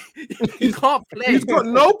play. He can't play. He's got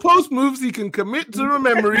no post moves he can commit to a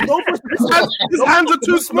memory. His hands are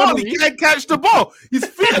too small. He can't catch the ball. His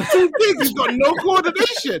feet are too big. He's got no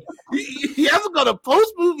coordination. He hasn't got a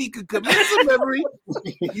post move he can commit to memory.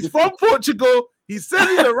 He's from Portugal. He says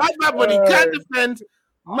he's a right back, but he can't defend.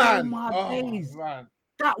 Man, man.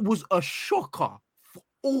 That was a shocker.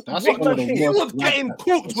 He was getting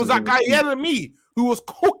cooked. Was that guy Yeremi who was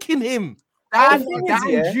cooking him? Dan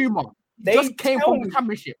Juma. They just came from the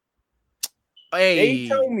championship. They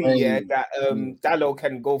tell me that Dalot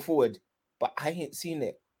can go forward, but I ain't seen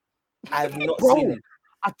it. I've not seen it.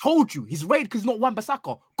 I told you he's rated because he's not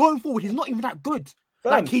Wan-Bissaka. Going forward, he's not even that good.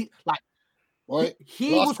 He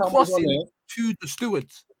was crossing to the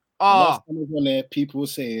stewards. Last time I was on there, people were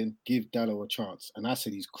saying give Dalot a chance, and I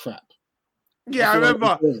said he's crap. Yeah, I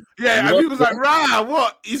remember. Yeah, and people was like, "Rah,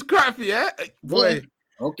 what? He's crap, yeah, boy."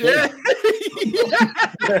 Okay.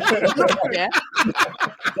 Yeah.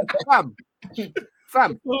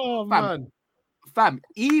 Fam.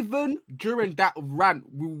 Even during that rant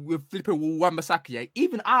with flipping Wan-Bissaka,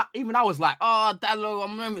 even I was like, "Oh, Dalot,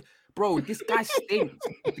 I remember, bro. This guy stinks.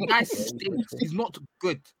 He's not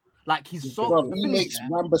good. Like he's so." Bro, he makes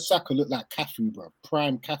Wan-Bissaka look like Cafu, bro.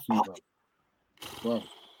 Prime Cafu, bro.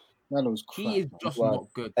 Dalot's crap. He is just not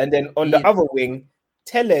good. And then on the other wing,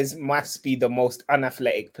 Tellez must be the most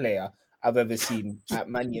unathletic player I've ever seen at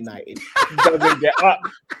Man United. He doesn't get up.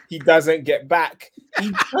 He doesn't get back.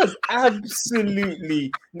 He does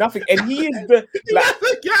absolutely nothing. And he is the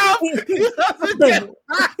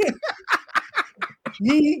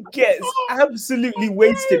he gets absolutely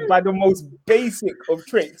wasted by the most basic of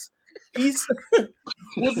tricks. Who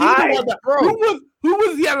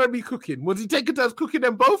was Yeremi cooking? Was he taking turns cooking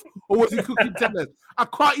them both, or was he cooking Tellez? I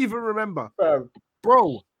can't even remember.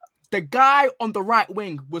 Bro, the guy on the right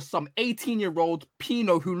wing was some 18-year-old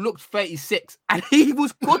Pino who looked 36, and he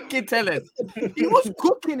was cooking Tellez. He was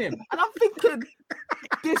cooking him, and I'm thinking,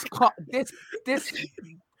 this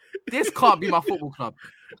can't be my football club,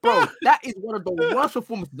 bro. That is one of the worst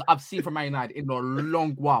performances I've seen from Man United in a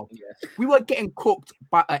long while. Yeah. We were getting cooked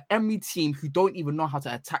by an Emery team who don't even know how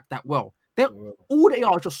to attack that well. All they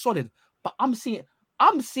are just solid, but I'm seeing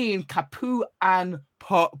Capu and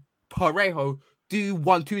Parejo do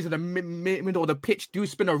 1-2s in the middle of the pitch, do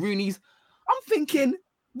spinneroonies. I'm thinking,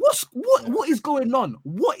 what is going on?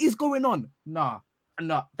 What is going on? Nah.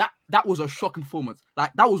 That was a shocking performance.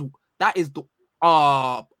 Like that is the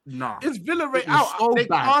nah. It's Villarreal out. So they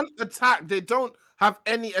can't attack. They don't have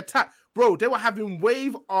any attack. Bro, they were having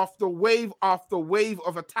wave after wave after wave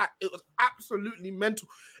of attack. It was absolutely mental.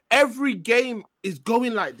 Every game is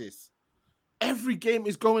going like this.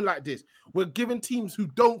 We're giving teams who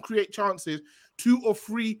don't create chances 2 or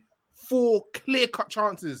 3, 4 clear-cut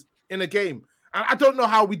chances in a game. And I don't know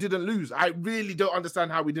how we didn't lose. I really don't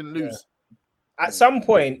understand how we didn't lose. At some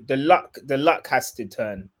point, the luck has to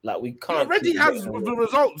turn. Like we can't. He already has the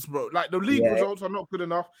results, bro. Like the league results are not good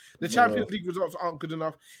enough. The Champions League results aren't good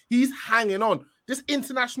enough. He's hanging on. This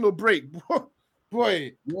international break, boy.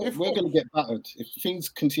 We're going to get battered. If things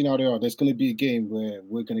continue how they are, there's going to be a game where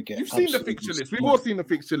we're going to get. You've seen the fixture list. We've all seen the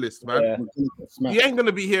fixture list, man. Yeah. He ain't going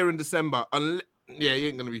to be here in December. He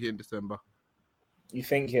ain't going to be here in December. You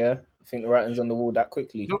think, yeah? You think the writing's on the wall that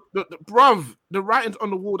quickly? Bruv, the writing's on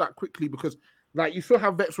the wall that quickly because, like, you saw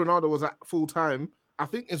how Vex Ronaldo was at full time. I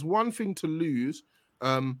think it's one thing to lose.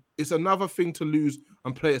 It's another thing to lose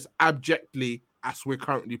and play as abjectly as we're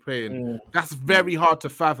currently playing. That's very hard to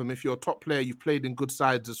fathom. If you're a top player, you've played in good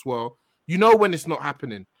sides as well. You know when it's not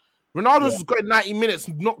happening. Ronaldo's got 90 minutes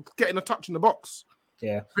not getting a touch in the box.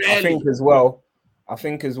 Yeah, barely. I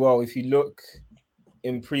think as well, if you look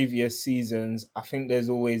in previous seasons, I think there's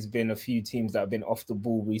always been a few teams that have been off the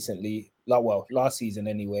ball recently. Last season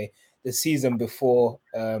anyway. The season before,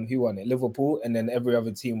 who won it? Liverpool, and then every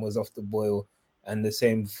other team was off the boil. And the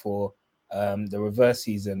same for the reverse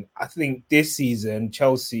season. I think this season,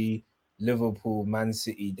 Chelsea, Liverpool, Man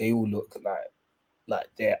City, they all look like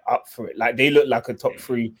they're up for it. Like they look like a top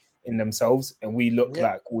 3 in themselves, and we look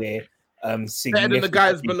like we're better than the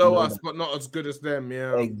guys below us, but not as good as them.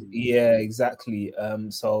 Yeah, yeah, exactly.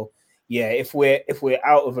 So yeah, if we're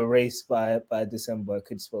out of a race by December, it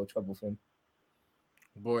could spell trouble for him.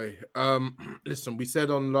 Boy, listen, we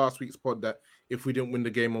said on last week's pod that if we didn't win the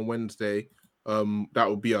game on Wednesday, that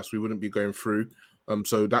would be us. We wouldn't be going through.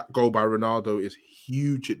 So that goal by Ronaldo is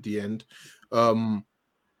huge at the end.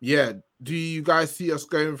 Yeah, do you guys see us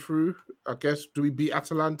going through? I guess, do we beat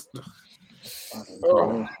Atalanta?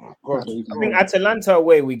 Oh, God. I think Atalanta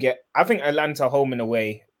away we get. I think Atalanta home and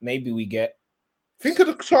away, maybe we get. Think of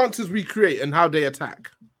the chances we create and how they attack.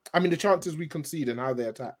 I mean, the chances we concede and how they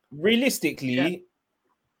attack. Realistically,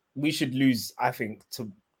 we should lose, I think,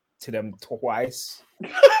 to them twice.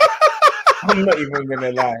 I'm not even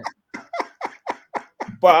gonna lie.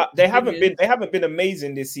 But they haven't been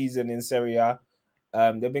amazing this season in Serie A.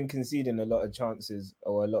 They've been conceding a lot of chances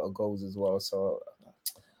or a lot of goals as well. So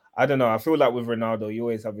I don't know. I feel like with Ronaldo, you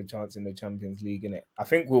always have a chance in the Champions League, innit? I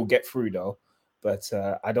think we'll get through though, but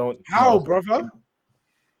I don't. How, brother?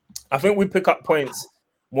 I think we pick up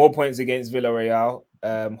more points against Villarreal.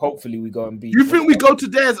 Hopefully we go and beat. You think we go to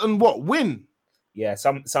theirs and what, win? Yeah,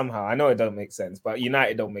 somehow. I know it don't make sense, but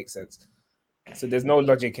United don't make sense. So there's no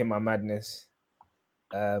logic in my madness.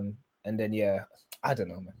 And then yeah, I don't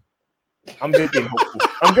know, man. I'm just being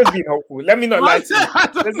hopeful. Let me not lie to you.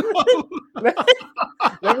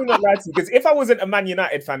 Let me not lie to you, because if I wasn't a Man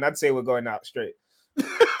United fan, I'd say we're going out straight.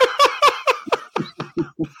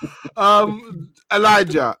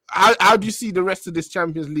 Elijah, how do you see the rest of this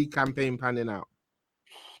Champions League campaign panning out?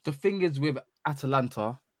 The thing is with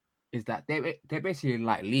Atalanta is that they're basically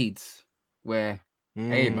like Leeds, where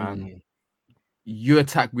hey man, you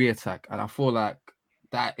attack, we attack, and I feel like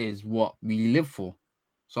that is what we live for.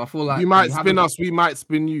 So I feel like you might spin us, we might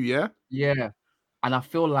spin you, yeah? Yeah. And I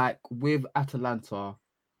feel like with Atalanta,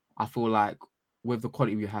 I feel like with the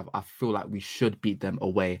quality we have, I feel like we should beat them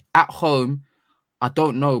away. At home, I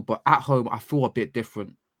don't know, but at home, I feel a bit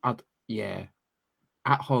different. At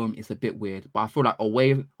home, it's a bit weird, but I feel like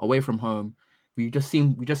away from home, we just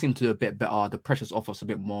seem to do a bit better. The pressure's off us a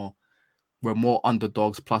bit more. We're more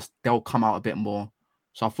underdogs, plus they'll come out a bit more.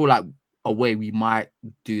 So I feel like away, we might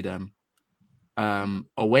do them.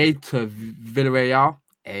 Away to Villarreal,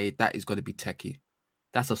 that is going to be techie.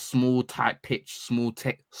 That's a small, tight pitch,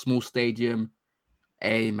 small stadium.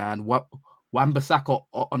 Hey, man, what Wan-Bissaka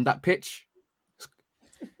on that pitch?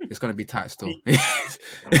 It's going to be tight still.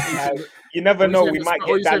 You never know. We might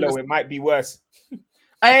get that low. It might be worse.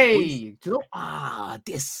 Hey, do you know?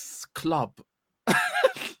 This club.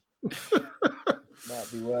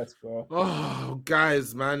 Might be worse, bro. Oh,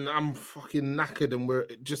 guys, man, I'm fucking knackered, and we're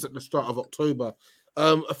just at the start of October.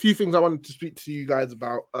 A few things I wanted to speak to you guys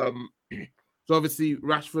about. So obviously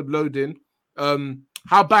Rashford loading.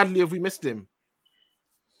 How badly have we missed him?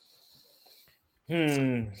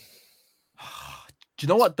 Do you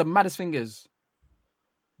know what the maddest thing is?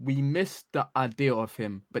 We missed the idea of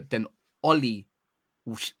him, but then Ollie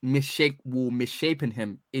will misshapen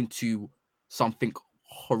him into something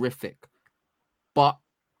horrific. But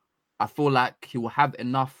I feel like he will have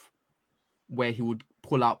enough where he would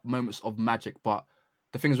pull out moments of magic. But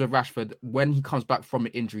the thing is with Rashford, when he comes back from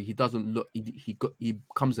an injury, he doesn't look. He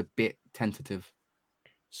becomes a bit tentative.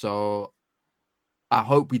 So I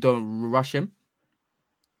hope we don't rush him.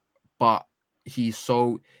 But he's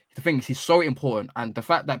so important, and the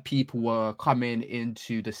fact that people were coming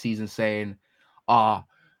into the season saying,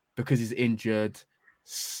 because he's injured,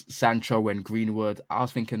 Sancho and Greenwood, I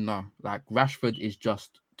was thinking, no, like Rashford is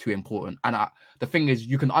just too important. And the thing is,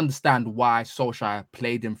 you can understand why Solskjaer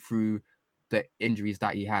played him through the injuries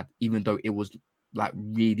that he had, even though it was like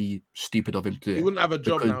really stupid of him to do. He wouldn't have a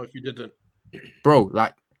job now if you didn't. Bro,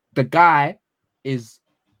 like the guy is,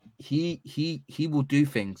 he will do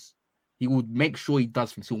things. He will make sure he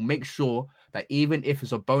does things. He will make sure that even if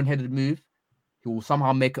it's a boneheaded move, he will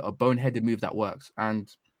somehow make it a boneheaded move that works. And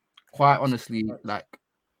quite honestly, like,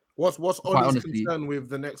 what's Ollie's concern with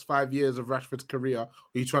the next 5 years of Rashford's career? Are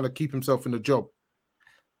you trying to keep himself in the job?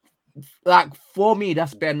 Like, for me,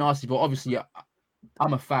 that's bare nasty. But obviously,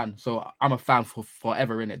 I'm a fan, so I'm a fan for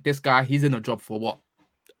forever in it. This guy, he's in a job for what?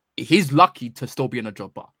 He's lucky to still be in a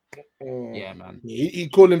job, but yeah, man. He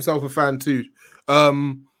called himself a fan too.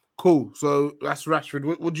 Cool. So that's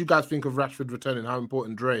Rashford. What do you guys think of Rashford returning? How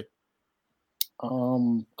important, Dre?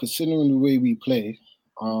 Considering the way we play,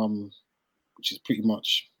 which is pretty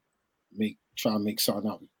much try and make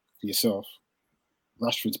something out for yourself.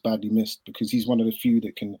 Rashford's badly missed because he's one of the few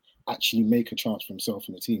that can actually make a chance for himself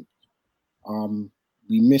in the team.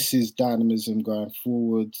 We miss his dynamism going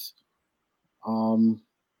forwards, and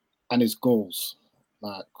his goals.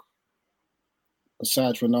 Like,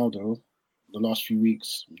 besides Ronaldo, the last few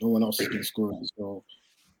weeks, no one else has been scoring. So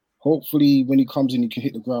hopefully when he comes in, he can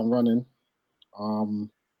hit the ground running.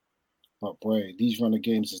 But boy, these run of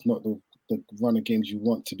games is not the run of games you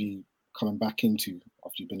want to be coming back into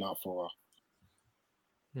after you've been out for a while.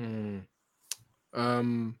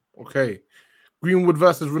 Okay. Greenwood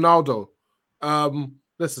versus Ronaldo.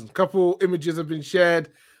 Listen, a couple images have been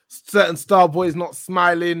shared. Certain star boys not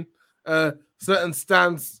smiling. Certain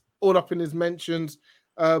stands all up in his mentions.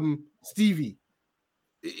 Stevie,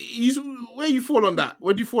 where you fall on that?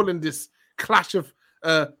 Where do you fall in this clash of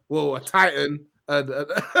a Titan and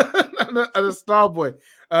a star boy?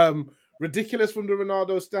 Ridiculous from the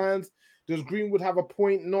Ronaldo stands. Does Greenwood have a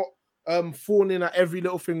point not fawning at every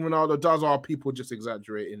little thing Ronaldo does, or are people just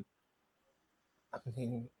exaggerating? I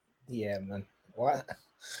mean, yeah, man. What?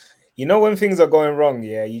 You know, when things are going wrong,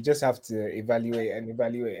 yeah, you just have to evaluate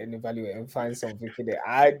and find something in it.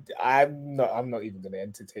 I'm not even gonna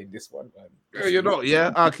entertain this one, man. You're not,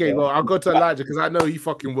 yeah? Okay, well, I'll go to Elijah because I know he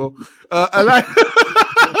fucking will. Elijah,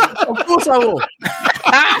 of course I will.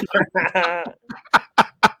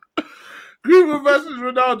 Greenwood versus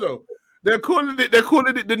Ronaldo. They're calling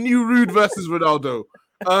it the new Rude versus Ronaldo.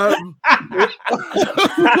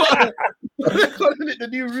 They're calling it the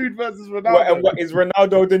new Rude versus Ronaldo. What is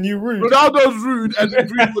Ronaldo the new Rude? Ronaldo's Rude and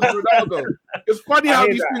Greenwood Ronaldo. It's funny how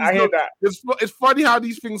these things it's funny how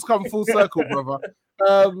these things come full circle, brother.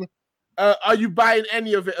 Are you buying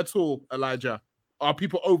any of it at all, Elijah? Are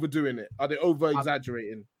people overdoing it? Are they over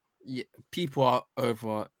exaggerating? Yeah, people are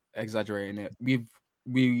over exaggerating it.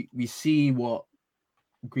 We see what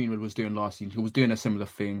Greenwood was doing last season. He was doing a similar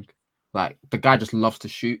thing. Like, the guy just loves to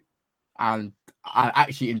shoot, and I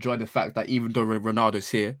actually enjoy the fact that even though Ronaldo's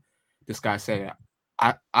here, this guy saying,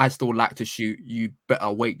 I still like to shoot. You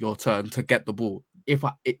better wait your turn to get the ball. If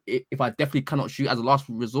I definitely cannot shoot as a last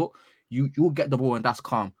resort, you'll get the ball and that's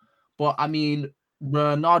calm. But I mean,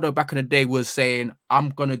 Ronaldo back in the day was saying, I'm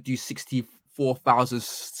gonna do 64,000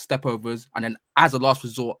 step overs, and then as a last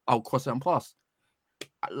resort, I'll cross it and pass.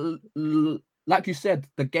 Like you said,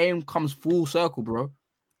 the game comes full circle, bro.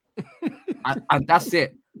 and that's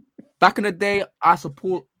it. Back in the day, I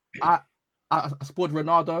support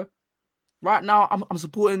Ronaldo. Right now, I'm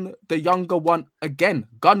supporting the younger one again,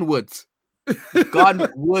 Gunwoods.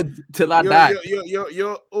 Gunwood till I die.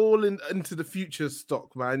 You're all into the future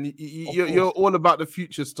stock, man. You're all about the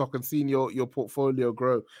future stock and seeing your portfolio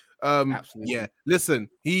grow. Absolutely. Yeah. Listen,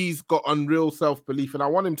 he's got unreal self-belief, and I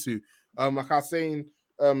want him to. Like I was saying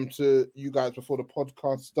to you guys before the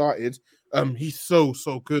podcast started, he's so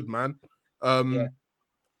good, man.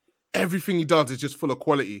 Everything he does is just full of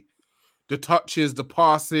quality. The touches, the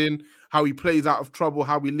passing, how he plays out of trouble,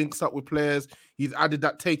 how he links up with players. He's added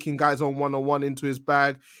that taking guys on one-on-one into his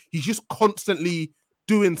bag. He's just constantly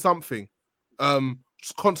doing something.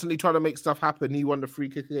 Just constantly trying to make stuff happen. He won the free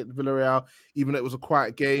kick against Villarreal, even though it was a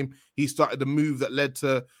quiet game. He started the move that led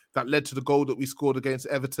to the goal that we scored against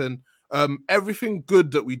Everton. Everything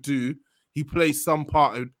good that we do, he plays some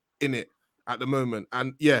part in it at the moment.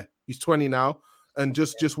 And yeah, he's 20 now, and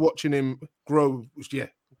just watching him grow, yeah,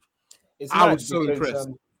 I was so impressed.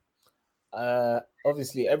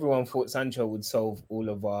 Obviously, everyone thought Sancho would solve all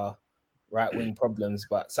of our right-wing problems,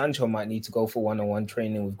 but Sancho might need to go for one-on-one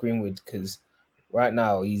training with Greenwood, because right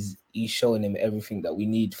now he's showing him everything that we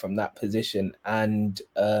need from that position. And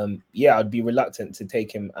I'd be reluctant to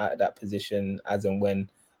take him out of that position as and when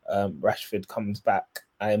Rashford comes back.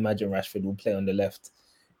 I imagine Rashford will play on the left,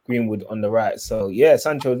 Greenwood on the right. So yeah,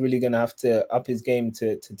 Sancho is really going to have to up his game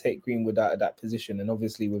to take Greenwood out of that position. And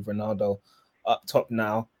obviously with Ronaldo up top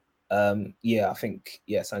now, I think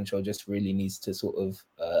Sancho just really needs to sort of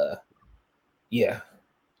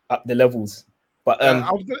up the levels. But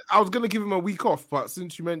I was gonna give him a week off, but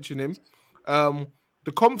since you mentioned him,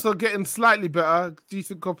 the comps are getting slightly better.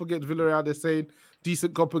 Decent comp against Villarreal, they're saying.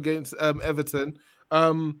 Decent comp against Everton.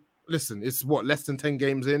 Listen, it's less than 10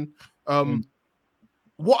 games in.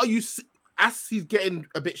 What are you, as he's getting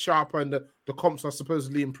a bit sharper and the comps are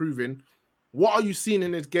supposedly improving, what are you seeing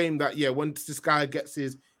in his game that, once this guy gets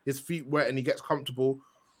his feet wet and he gets comfortable,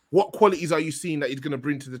 what qualities are you seeing that he's going to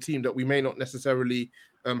bring to the team that we may not necessarily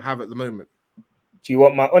have at the moment? Do you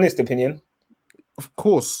want my honest opinion? Of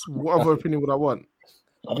course. What other opinion would I want?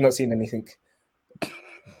 I've not seen anything.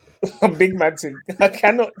 I'm big man thing. I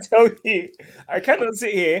cannot tell you. I cannot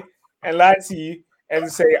sit here and lie to you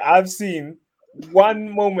and say I've seen one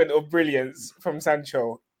moment of brilliance from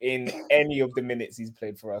Sancho in any of the minutes he's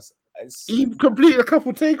played for us. He completed a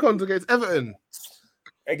couple take-ons against Everton.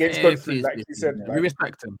 Against Godfrey, like you said. We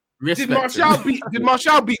respect him. Did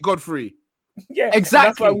Martial beat Godfrey? Yeah, exactly.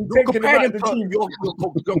 That's why we're comparing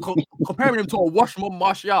him to a Washington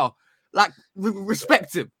Martial. Like, we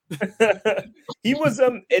respect him. He was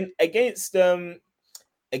against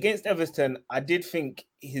Everton. I did think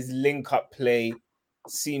his link-up play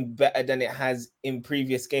seemed better than it has in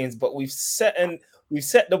previous games, but we've set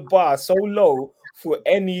the bar so low for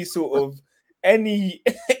any sort of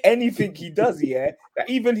anything he does here that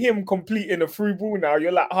even him completing a through ball now,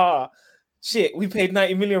 you're like, shit, we paid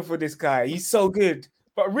 90 million for this guy. He's so good.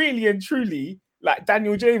 But really and truly, like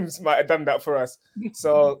Daniel James might have done that for us.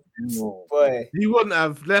 So, boy, he wouldn't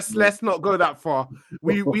have. Let's not go that far.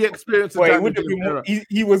 We experienced. Boy,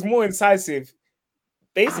 he was more incisive.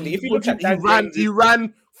 Basically, if you look at he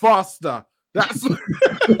ran faster. That's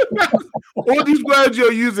all these words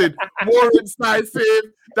you're using. More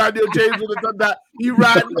incisive. Daniel James would have done that. He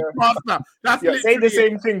ran faster. That's say the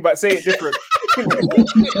same thing, but say it different.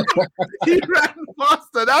 He ran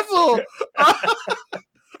faster. That's all.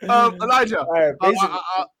 Elijah.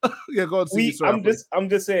 Yeah, go on. I'm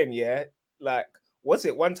just saying, yeah. Like, what's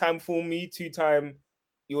it? One time fool me, 2 time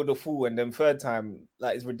you're the fool, and then 3rd time,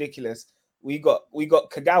 like, it's ridiculous. We got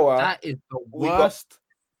Kagawa. That is the worst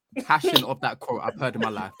passion of that quote I've heard in my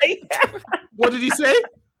life. What did he say?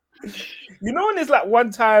 You know when it's like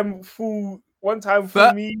one time fool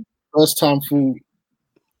me, first time fool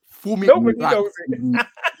me. Nobody knows it.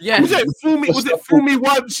 Yeah, was it fool me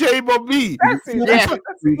one, shame on me? That's it. Yeah.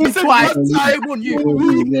 He said twice, shame on you.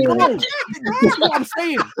 That's what I'm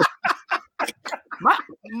saying.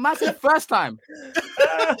 Man said first time.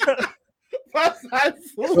 First time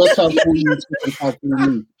fool you, second time fool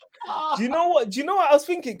me. Do you know what I was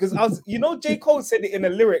thinking? Because J. Cole said it in a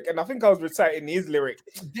lyric, and I think I was reciting his lyric.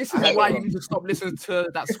 This is why you need to stop listening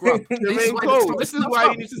to that scrub. Jermaine Cole. This is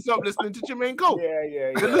why you need to stop listening to Jermaine Cole.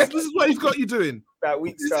 Yeah. This is what he's got you doing. That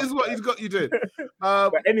weak This stuff. is what he's got you doing.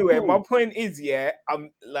 But anyway, my point is,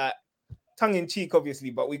 I'm like tongue in cheek,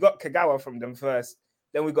 obviously, but we got Kagawa from them first,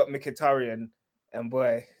 then we got Mkhitaryan, and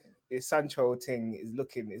boy, this Sancho thing is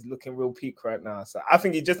looking real peak right now. So I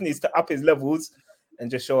think he just needs to up his levels and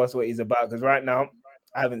just show us what he's about. Because right now,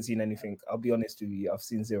 I haven't seen anything. I'll be honest with you. I've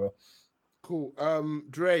seen 0. Cool.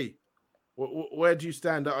 Dre, where do you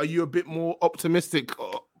stand? Are you a bit more optimistic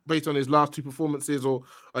based on his last 2 performances, or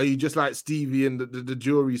are you just like Stevie and the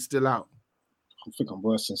jury's still out? I think I'm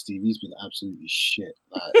worse than Stevie. He's been absolutely shit.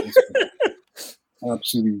 Like,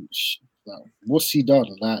 absolute shit. Like, what's he done?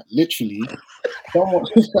 Like,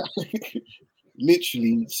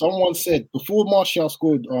 someone said before Martial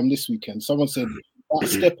scored this weekend, someone said that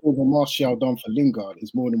step over Martial done for Lingard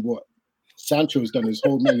is more than what Sancho's done his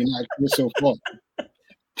whole Man United career so far.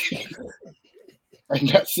 And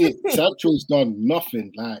that's it. Sancho's done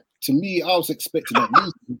nothing. Like, to me, I was expecting at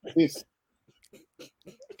least this.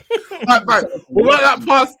 Right. We'll let that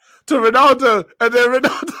pass to Ronaldo, and then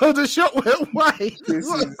Ronaldo, the shot went wide.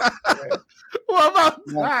 What about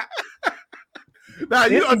that? Now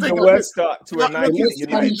you don't think the worst start to a night. I'm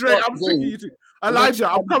sick of you two.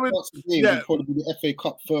 Elijah, I'm coming. Yeah, probably be the FA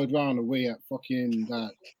Cup 3rd round away at fucking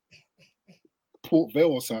Port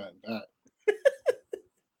Vale or something.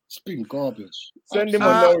 It's been garbage. Send him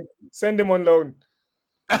on loan.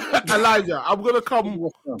 Elijah, I'm gonna come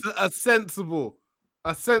to a sensible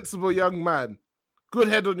young man. Good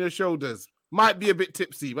head on your shoulders. Might be a bit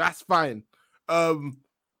tipsy, but that's fine.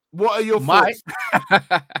 What are your thoughts?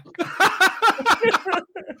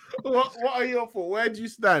 What are your thoughts? Where do you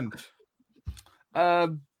stand? I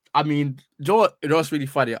mean, Joe, it was really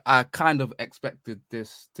funny. I kind of expected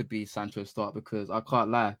this to be Sancho's start because I can't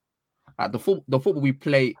lie. The football we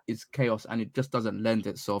play is chaos, and it just doesn't lend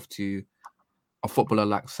itself to a footballer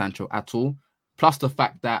like Sancho at all. Plus the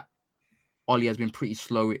fact that Oli has been pretty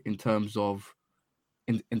slow in terms of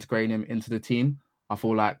integrating him into the team. I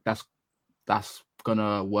feel like that's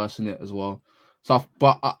gonna worsen it as well. So,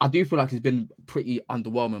 but I do feel like he's been pretty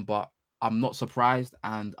underwhelming. But I'm not surprised,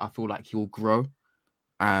 and I feel like he'll grow.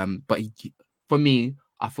 But for me,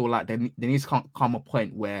 I feel like there needs to come a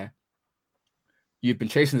point where you've been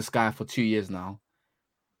chasing this guy for 2 years now.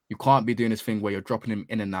 You can't be doing this thing where you're dropping him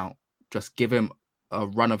in and out. Just give him a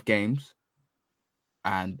run of games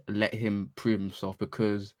and let him prove himself,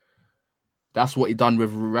 because that's what he done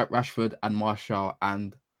with Rashford and Martial.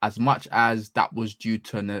 And as much as that was due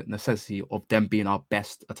to necessity of them being our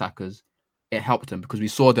best attackers, it helped them because we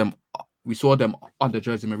saw them under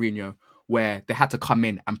Jose Mourinho, where they had to come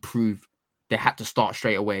in and prove they had to start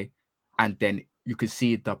straight away, and then you could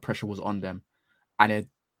see the pressure was on them, and it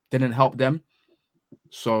didn't help them.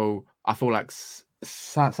 So I feel like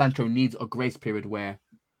Sancho needs a grace period where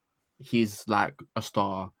he's like a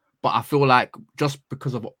star. But I feel like just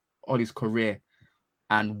because of Ollie's career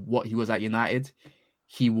and what he was at United,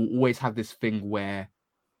 he will always have this thing where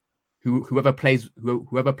whoever plays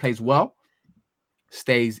well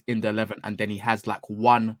stays in the 11, and then he has like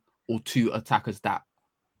one or two attackers that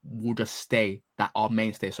will just stay, that are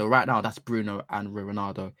mainstay. So right now that's Bruno and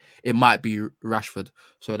Ronaldo. It might be Rashford.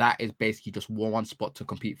 So that is basically just one spot to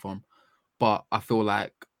compete from. But I feel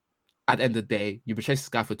like at the end of the day, you've been chasing this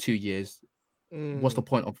guy for 2 years. What's the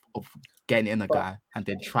point of getting in a guy and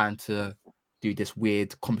then trying to do this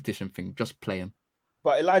weird competition thing? Just play him.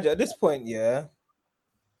 But Elijah, at this point, yeah,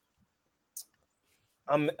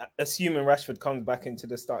 I'm assuming Rashford comes back into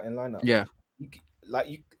the starting lineup. Yeah,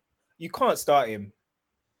 you can't start him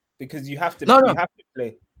because you have to. No. You have to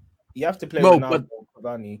play. You have to play Ronaldo or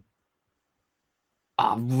Cavani.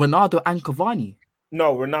 Ronaldo and Cavani.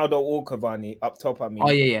 No, Ronaldo or Cavani up top. I mean. Oh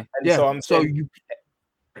yeah. And so I'm saying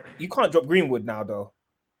you can't drop Greenwood now, though.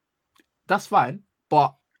 That's fine,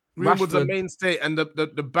 but Greenwood's a mainstay, and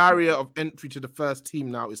the barrier of entry to the first team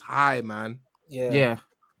now is high, man. Yeah.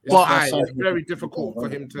 It's high. It's very difficult for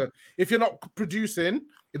him to. If you're not producing,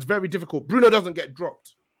 it's very difficult. Bruno doesn't get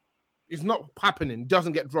dropped. It's not happening.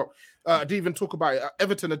 Doesn't get dropped. I didn't even talk about it.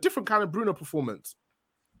 Everton, a different kind of Bruno performance.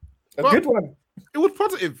 A good one. It was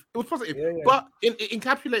positive. Yeah. But it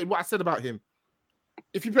encapsulated what I said about him.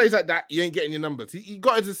 If he plays like that, you ain't getting your numbers. He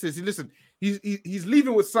got his assists. He's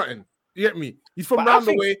leaving with something. You get me? He's from round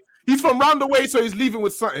the way. He's from round the way, so he's leaving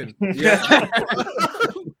with something. Yeah.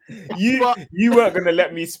 You weren't gonna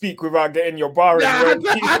let me speak without getting your bar in. I've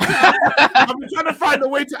been trying to find a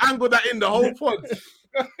way to angle that in the whole point.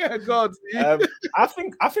 God. I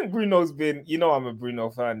think Bruno's been, I'm a Bruno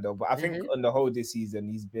fan though, but I think on the whole this season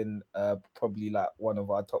he's been probably like one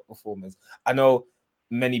of our top performers. I know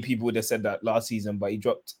many people would have said that last season, but he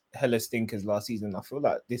dropped hella stinkers last season. I feel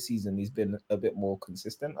like this season he's been a bit more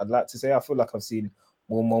consistent. I'd like to say I feel like I've seen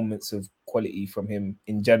more moments of quality from him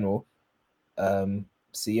in general.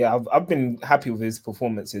 So yeah, I've been happy with his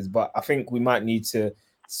performances, but I think we might need to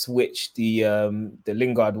switch the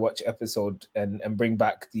Lingard watch episode and bring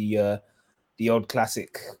back the old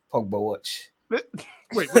classic Pogba watch. Wait,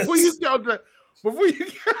 before you get on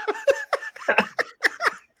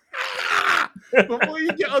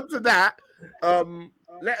to that,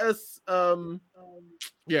 let us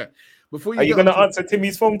before you. Are you gonna answer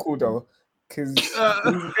Timmy's phone call though? Because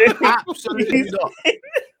absolutely not.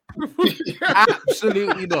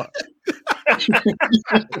 Absolutely not.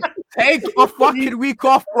 Take a fucking week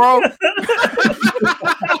off, bro.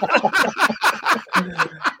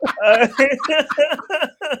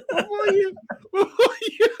 Before you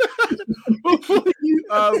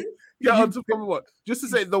get on to Pogba watch, just to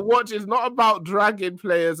say the watch is not about dragging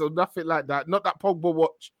players or nothing like that. Not that Pogba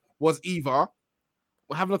watch was either.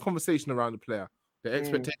 We're having a conversation around the player, the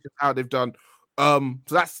expectations, how they've done. So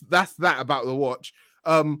that's that about the watch.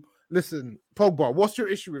 Listen, Pogba, what's your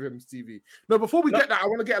issue with him, Stevie? No, before we get that, I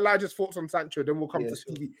want to get Elijah's thoughts on Sancho. Then we'll come to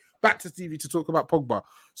Stevie, back to Stevie to talk about Pogba.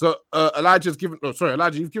 So Elijah,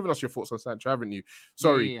 you've given us your thoughts on Sancho, haven't you?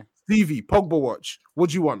 Sorry, yeah. Stevie, Pogba watch.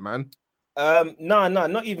 What do you want, man? No,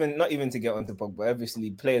 not even to get onto Pogba.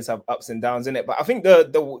 Obviously, players have ups and downs in it, but I think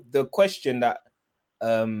the question that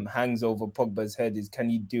hangs over Pogba's head is, can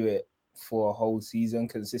he do it for a whole season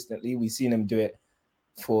consistently? We've seen him do it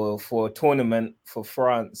for a tournament for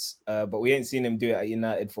France, but we ain't seen him do it at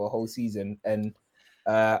United for a whole season. And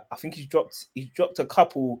I think he's dropped a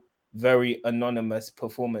couple very anonymous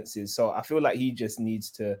performances. So I feel like he just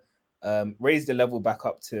needs to raise the level back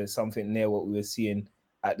up to something near what we were seeing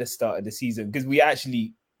at the start of the season, because we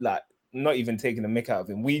actually, like, not even taking a mick out of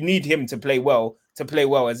him, we need him to play well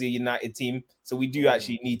as a United team. So we do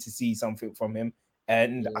actually need to see something from him.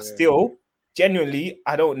 And I still genuinely,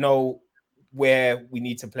 I don't know where we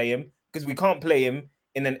need to play him, because we can't play him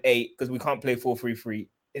in an 8, because we can't play 4-3-3.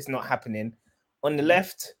 It's not happening. On the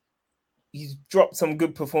left, he's dropped some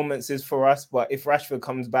good performances for us, but if Rashford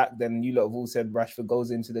comes back, then you lot have all said Rashford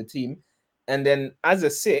goes into the team. And then as a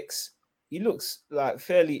 6, he looks like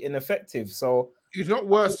fairly ineffective. So he's not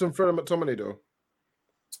worse than Freddie McTominay, though.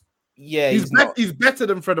 Yeah, he's better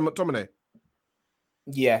than Freddie McTominay.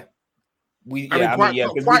 Yeah. We cannot,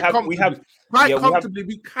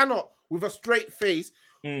 with a straight face,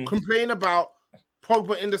 complain about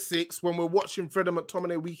Pogba in the 6 when we're watching Freddie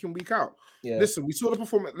McTominay week in, week out. Yeah. Listen, we saw the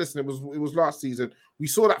performance. Listen, it was last season. We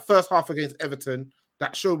saw that first half against Everton.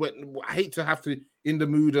 That showed when I hate to have to in the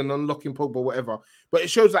mood and unlocking Pogba, whatever. But it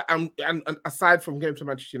shows that, and aside from going to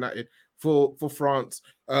Manchester United for France,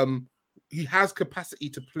 he has capacity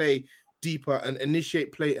to play deeper and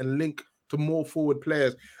initiate play and link to more forward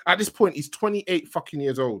players. At this point, he's 28 fucking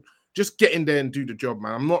years old. Just get in there and do the job,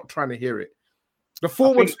 man. I'm not trying to hear it. The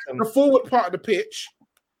forward part of the pitch,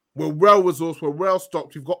 we're well resourced, we're well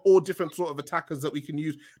stocked. We've got all different sort of attackers that we can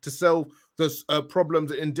use to solve those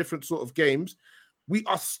problems in different sort of games. We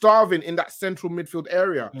are starving in that central midfield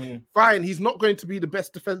area. Fine, he's not going to be the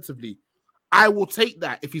best defensively. I will take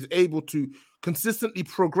that if he's able to consistently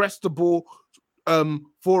progress the ball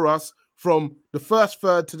for us from the first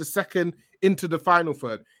third to the second into the final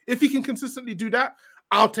third. If he can consistently do that,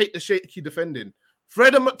 I'll take the shaky defending.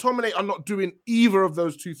 Fred and McTominay are not doing either of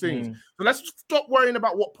those two things. So let's stop worrying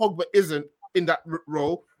about what Pogba isn't in that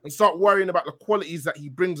role and start worrying about the qualities that he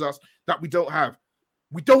brings us that we don't have.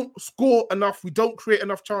 We don't score enough. We don't create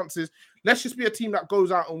enough chances. Let's just be a team that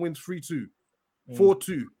goes out and wins 3-2,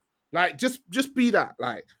 4-2. Like, just be that.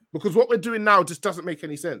 Like, because what we're doing now just doesn't make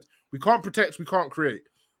any sense. We can't protect. We can't create.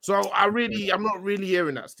 So I'm not really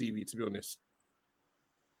hearing that, Stevie, to be honest.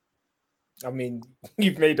 I mean,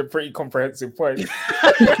 you've made a pretty comprehensive point.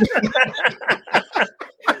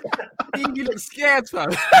 You look scared,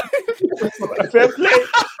 fam. Fair play.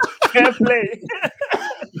 Fair play.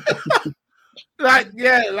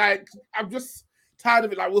 I'm just tired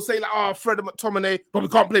of it. Like, we'll say, Fred and McTominay, but we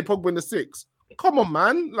can't play Pogba in the 6. Come on,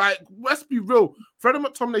 man. Like, let's be real. Fred and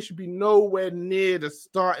McTominay should be nowhere near the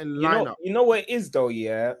starting lineup. You know what it is, though,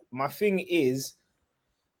 yeah? My thing is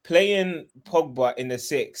playing Pogba in the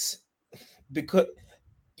 6, because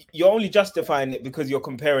you're only justifying it because you're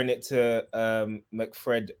comparing it to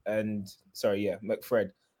McFred.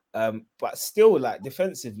 But still, like,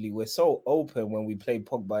 defensively, we're so open when we play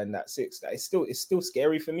Pogba in that 6 that it's still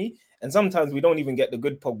scary for me. And sometimes we don't even get the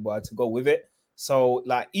good Pogba to go with it. So,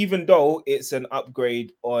 like, even though it's an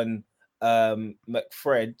upgrade on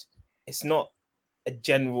McFred, it's not a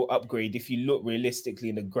general upgrade if you look realistically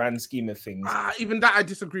in the grand scheme of things. Even that I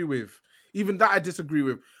disagree with.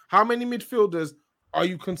 How many midfielders are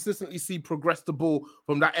you consistently see progress the ball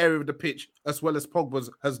from that area of the pitch as well as Pogba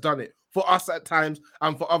has done it for us at times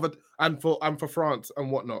and for other and for France and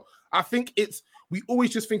whatnot? I think we always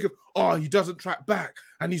just think of he doesn't track back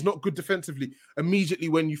and he's not good defensively immediately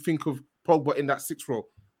when you think of Pogba in that 6 role.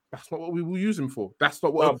 That's not what we will use him for. That's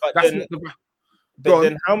not what.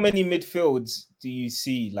 Then how many midfields do you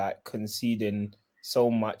see like conceding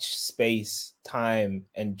so much space, time,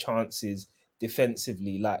 and chances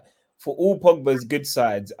defensively? Like, for all Pogba's good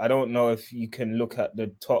sides, I don't know if you can look at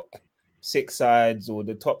the top 6 sides or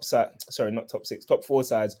the top 4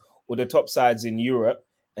 sides or the top sides in Europe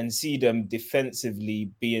and see them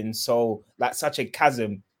defensively being so like such a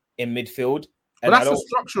chasm in midfield. But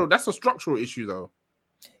that's a structural issue, though.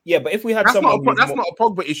 Yeah, but if we had that's not a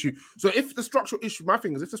Pogba issue. So if the structural issue, my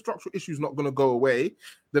thing is, if the structural issue is not going to go away,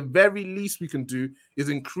 the very least we can do is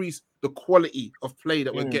increase the quality of play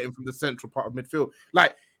that we're getting from the central part of midfield.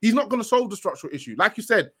 Like, he's not going to solve the structural issue. Like you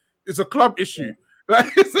said, it's a club issue.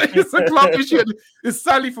 Like, it's a club issue. It's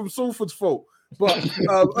Sally from Salford's fault. But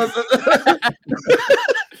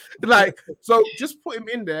so just put him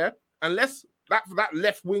in there, and let's that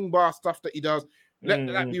left wing bar stuff that he does. Let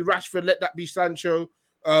that be Rashford. Let that be Sancho.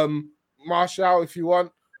 Martial, if you want.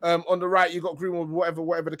 On the right, you got Greenwood,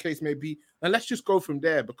 whatever the case may be. And let's just go from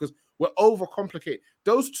there because we're overcomplicated.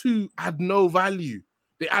 Those two add no value.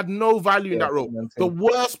 They add no value in that role. The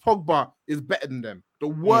worst Pogba is better than them. The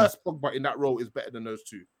worst Pogba in that role is better than those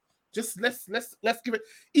two. Just let's give it.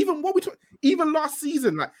 Even last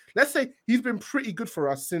season, like, let's say he's been pretty good for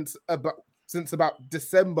us since about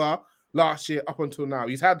December last year up until now.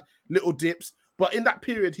 He's had little dips, but in that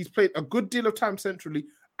period, he's played a good deal of time centrally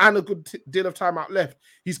and a good deal of time out left.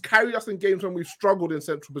 He's carried us in games when we've struggled in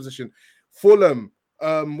central position. Fulham.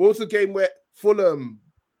 What was the game where Fulham,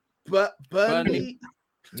 Burnley?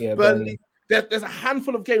 Yeah, Burnley. There's a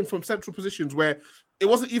handful of games from central positions where it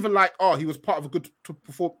wasn't even like, he was part of a good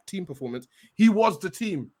team performance. He was the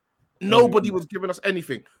team. Nobody was giving us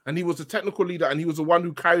anything. And he was the technical leader, and he was the one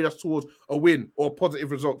who carried us towards a win or a positive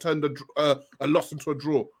result, turned a loss into a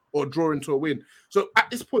draw or a draw into a win. So at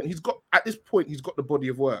this point, he's got the body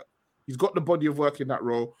of work. He's got the body of work in that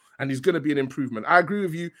role, and he's going to be an improvement. I agree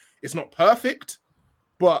with you. It's not perfect,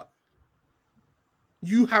 but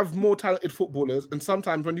you have more talented footballers, and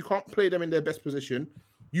sometimes when you can't play them in their best position,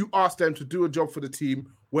 you ask them to do a job for the team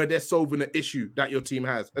where they're solving an issue that your team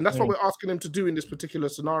has. And that's what we're asking them to do in this particular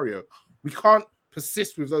scenario. We can't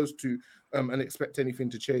persist with those two and expect anything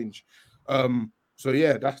to change. So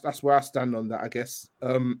yeah, that's where I stand on that, I guess.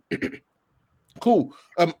 Cool.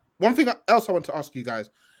 One thing else I want to ask you guys.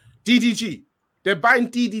 DDG. They're buying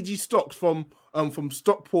DDG stocks from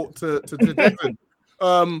Stockport to Devon.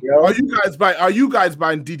 Are you guys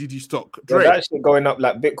buying DDG stock? They're actually going up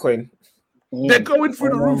like Bitcoin. They're going through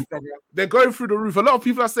the roof, brother. They're going through the roof. A lot of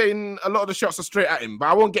people are saying a lot of the shots are straight at him, but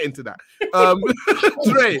I won't get into that.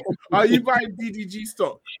 Dre, are you buying DDG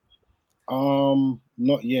stock?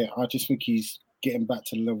 Not yet. I just think he's getting back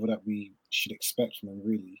to the level that we should expect from him,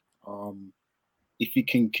 really. If he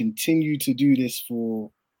can continue to do this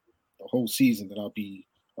for the whole season, then I'll be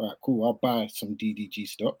all right, cool. I'll buy some DDG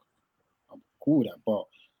stock. I'm cool with that. But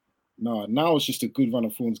no, now it's just a good run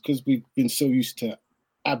of forms because we've been so used to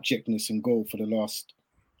abjectness and goal for the last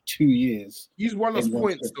 2 years. He's won us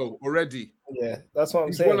points though already. Yeah, that's what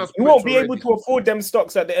I'm saying. You won't be able to afford them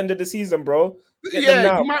stocks at the end of the season, bro.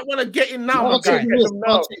 Yeah, you might want to get in now, my guy.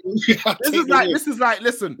 This is like,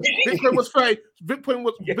 listen, Bitcoin was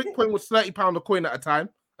Bitcoin was £30 a coin at a time.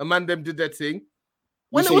 And man, them did their thing.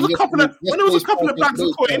 When it was a couple of bags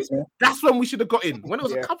of coin, that's when we should have got in. When it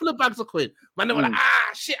was a couple of bags of coin, man, they were like,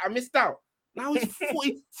 shit, I missed out. Now it's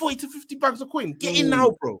 40 to 50 bags of coin. Get in now,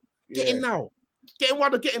 bro. Get in now. Get in while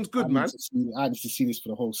the getting's good, man. I need to see this for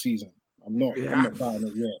the whole season. I'm not buying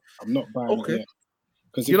it yet. I'm not buying it yet.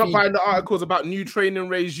 Because you're not buying the articles about new training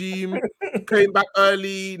regime, came back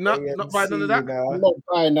early, not buying none of that. I'm not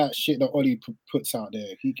buying that shit that Ollie puts out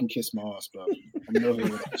there. He can kiss my ass, bro. I'm not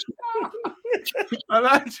here with that shit.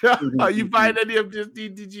 Elijah, are you buying any of this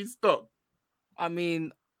DDG stock? I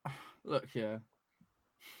mean, look here.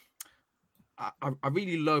 I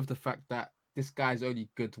really love the fact that this guy's only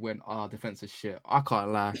good when our defense is shit. I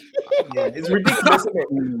can't lie. Yeah, it's ridiculous,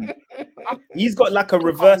 isn't it? He's got like a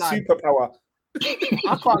reverse superpower.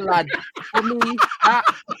 I can't lie. For me,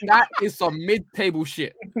 that is some mid-table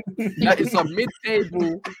shit. That is some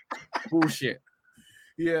mid-table bullshit.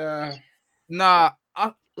 Yeah. Nah,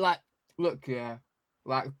 look, yeah.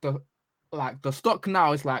 The stock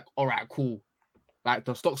now is like, all right, cool. Like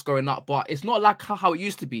the stock's going up, but it's not like how it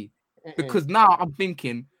used to be. Because now I'm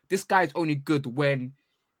thinking this guy's only good when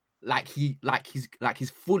he's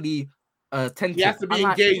fully attentive. He has to be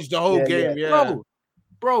engaged the whole game, yeah.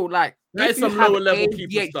 Bro, like that is some lower level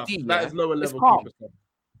keeper stuff. That is lower level keeper stuff.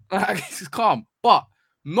 Like it's calm, but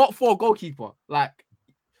not for a goalkeeper. Like,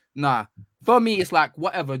 nah. For me, it's like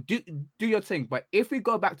whatever. Do your thing. But if we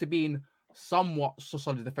go back to being somewhat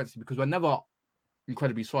solid defensively, because we're never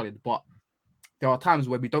incredibly solid, but there are times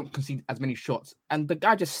where we don't concede as many shots, and the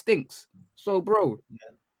guy just stinks. So, bro,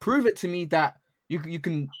 prove it to me that you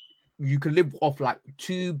can live off like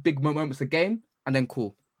 2 big moments a game, and then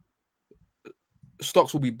cool.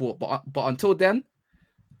 Stocks will be bought, but until then,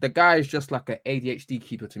 the guy is just like an ADHD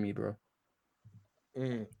keeper to me, bro.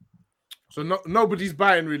 So nobody's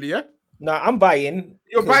buying really, yeah? No, I'm buying.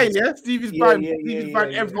 You're buying, yeah? Stevie's buying. Stevie's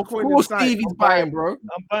buying every coin inside. Stevie's buying, bro.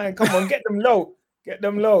 I'm buying. Come on, get them low. Get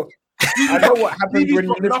them low. I know what happens when you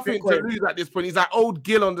lift nothing to lose at this point. He's like old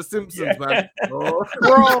Gil on The Simpsons, man. Bro,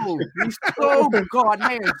 he's so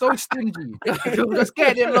so stingy. Just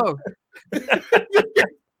get it low.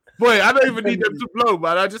 Boy, I don't even need them to blow,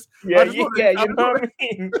 man. I just you know what I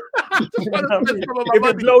mean? If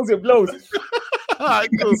it blows, it blows. All right,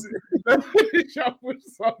 cool. Let's finish up with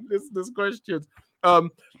some listeners' questions.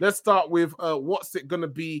 Let's start with what's it gonna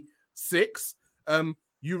be 6?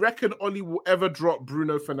 You reckon Ollie will ever drop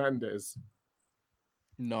Bruno Fernandes?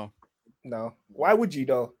 No. Why would you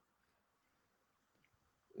though?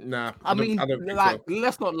 Nah. I mean, like,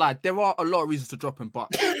 let's not lie. There are a lot of reasons to drop him, but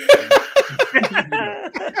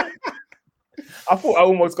I thought I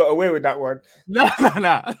almost got away with that one. No.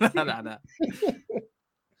 I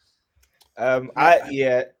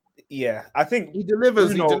think he delivers.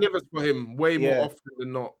 Bruno, he delivers for him way more often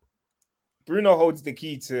than not. Bruno holds the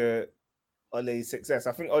key to Ole's success.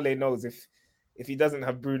 I think Ole knows if he doesn't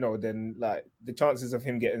have Bruno, then like the chances of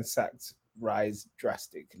him getting sacked rise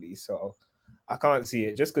drastically. So I can't see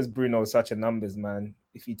it. Just because Bruno is such a numbers man,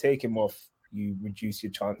 if you take him off, you reduce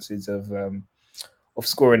your chances of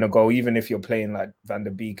scoring a goal. Even if you're playing like Van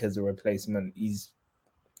der Beek as a replacement,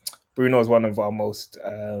 Bruno is one of our most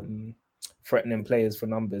threatening players for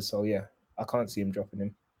numbers. So yeah, I can't see him dropping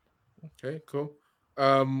him. Okay, cool.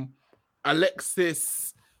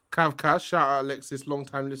 Alexis Kavka, shout out Alexis,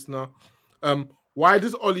 long-time listener. Why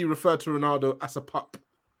does Ollie refer to Ronaldo as a pup?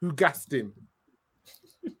 Who gassed him?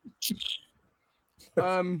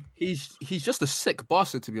 He's just a sick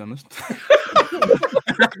bastard, to be honest.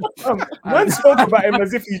 Man spoke about him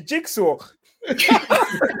as if he's Jigsaw.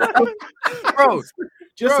 bro,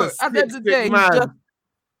 at the end of the day,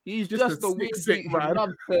 he's just a weak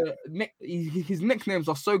man. His nicknames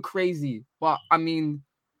are so crazy, but I mean,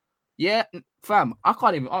 yeah, fam, I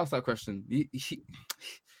can't even answer that question.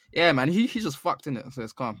 Yeah, man, he's just fucked in it, so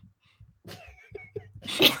it's calm.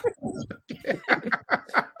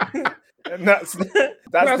 And that's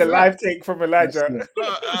the live take from Elijah.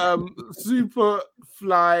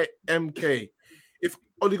 Superfly MK. If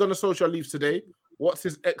Ole Gunnar Solskjaer leaves today, what's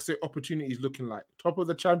his exit opportunities looking like? Top of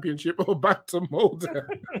the championship or back to Molde?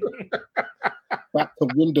 Back to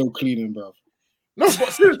window cleaning, bro. No,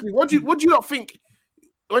 but seriously, what do you not think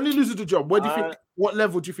when he loses the job? Where do you think? What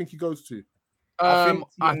level do you think he goes to? I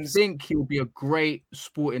think he'll be a great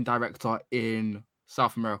sporting director in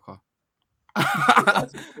South America. I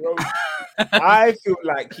feel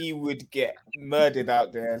like he would get murdered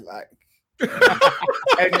out there, like,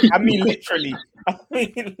 and I mean literally.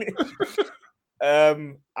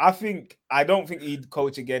 I don't think he'd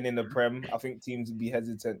coach again in the Prem. I think teams would be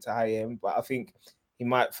hesitant to hire him, but I think he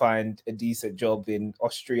might find a decent job in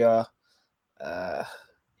Austria,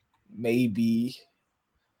 maybe.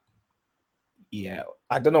 Yeah,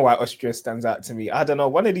 I don't know why Austria stands out to me. I don't know,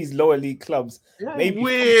 one of these lower league clubs. Yeah, maybe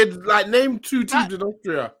weird. Like, name 2 teams in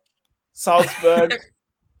Austria. Salzburg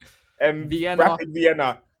and Vienna. Rapid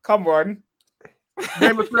Vienna. Come on.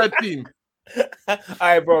 Name a third team. All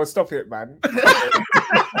right, bro, stop it, man.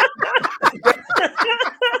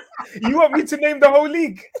 You want me to name the whole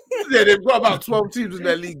league? Yeah, they've got about 12 teams in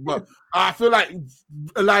their league, but I feel like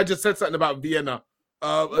Elijah said something about Vienna.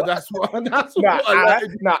 That's what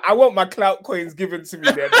I want my clout coins given to me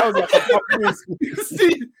there. That was like a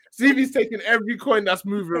Stevie's taking every coin that's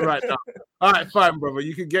moving right now. All right, fine, brother.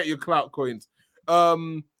 You can get your clout coins.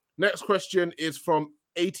 Next question is from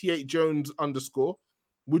 88 Jones _.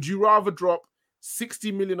 Would you rather drop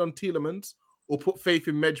 60 million on Tielemans or put faith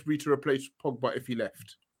in Medjbri to replace Pogba if he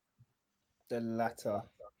left? The latter.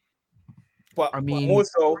 But I mean, more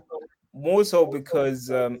so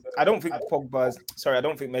because I don't think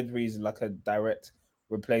Medjbri is like a direct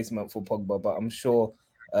replacement for Pogba, but I'm sure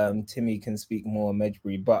Timmy can speak more on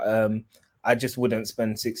Medjbri. But I just wouldn't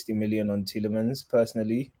spend 60 million on Tielemans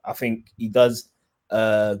personally. I think he does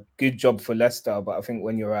a good job for Leicester, but I think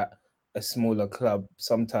when you're at a smaller club,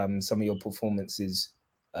 sometimes some of your performances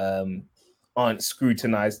aren't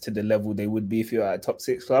scrutinized to the level they would be if you're at a top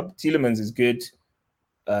 6 club. Tielemans is good.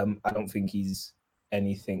 I don't think he's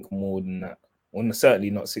anything more than that. Well, certainly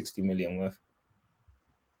not 60 million worth.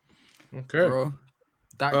 Okay. Bro,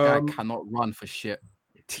 that guy cannot run for shit.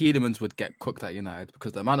 Tielemans would get cooked at United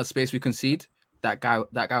because the amount of space we concede, that guy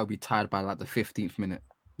would be tired by like the 15th minute.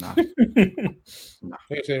 Nah.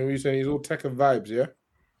 You're saying he's all tech and vibes, yeah?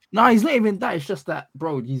 No, he's not even that. It's just that,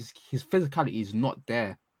 bro, his physicality is not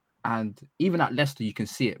there. And even at Leicester, you can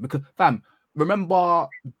see it. Because, fam, remember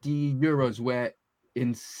the Euros where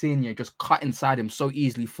Insigne just cut inside him so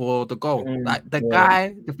easily for the goal? Like, the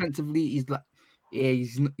guy, defensively, he's like, yeah,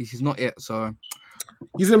 he's not it. So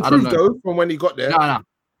he's improved, though, from when he got there. No,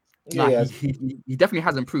 he definitely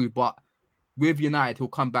has improved. But with United, he'll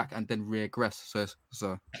come back and then regress. So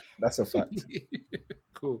that's a fact.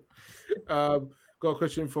 Cool. Got a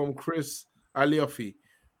question from Chris Aliofi.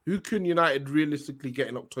 Who can United realistically get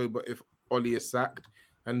in October if Oli is sacked?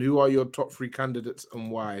 And who are your top 3 candidates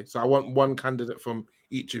and why? So I want one candidate from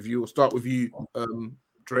each of you. We'll start with you,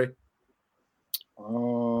 Dre. Put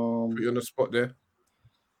you on the spot there.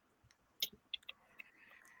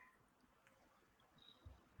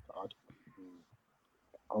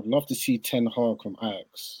 I'd love to see Ten Hag from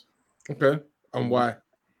Ajax. Okay. And why?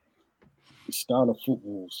 The style of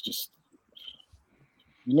football is just...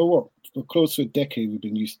 You know what? For close to a decade,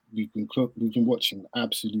 we've been watching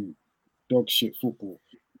absolute dog shit football.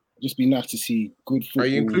 Just be nice to see good football. Are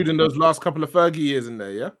you including those last couple of Fergie years in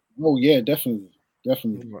there? Yeah. Oh yeah, definitely. All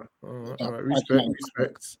right.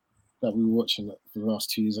 Respect. That we were watching the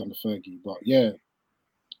last 2 years under Fergie, but yeah,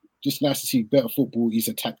 just nice to see better football. He's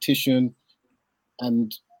a tactician,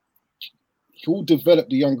 and he'll develop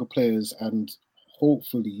the younger players, and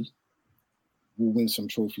hopefully, we'll win some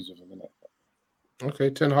trophies with him in it.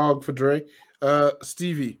 Okay, Ten Hag for Dre.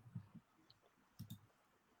 Stevie.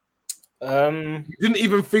 You didn't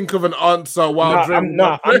even think of an answer while Dre.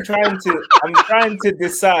 I'm trying to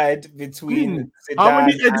decide between Zidane. How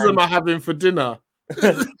many eggs am I having for dinner?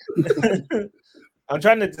 I'm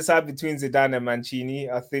trying to decide between Zidane and Mancini.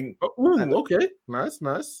 I think. Okay,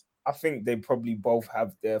 nice. I think they probably both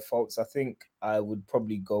have their faults. I think I would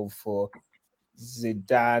probably go for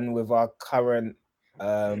Zidane with our current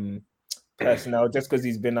personnel, just because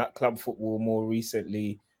he's been at club football more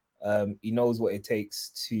recently. He knows what it takes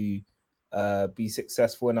to be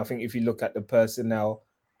successful, and I think if you look at the personnel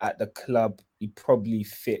at the club, he probably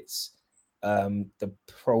fits the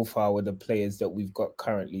profile of the players that we've got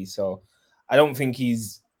currently. So I don't think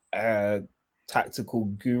he's a tactical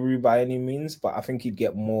guru by any means, but I think he'd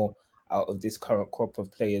get more out of this current crop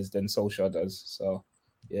of players than Solskjaer does. So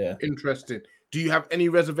Yeah. Interesting. Do you have any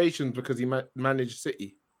reservations because he managed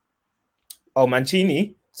City? Oh,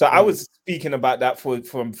 Mancini. So I was speaking about that for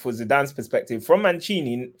Zidane's perspective. From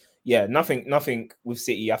Mancini, yeah, nothing with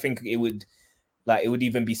City. I think it would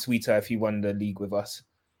even be sweeter if he won the league with us.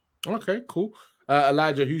 Okay, cool.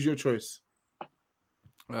 Elijah, who's your choice?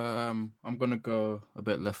 I'm gonna go a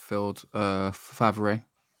bit left field. Favre.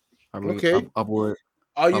 Okay.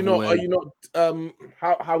 Are you not?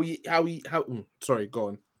 Sorry, go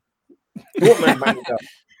on. Dortmund manager.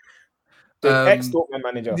 The ex-Dortmund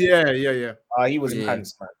manager. Yeah. He was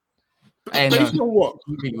pants, man. But you know what?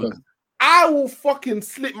 I will fucking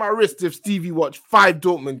slip my wrist if Stevie watched 5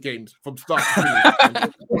 Dortmund games from start to finish.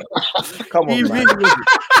 Come on, man.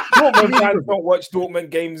 Dortmund fans don't watch Dortmund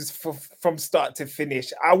games from start to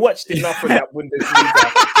finish. I watched enough of that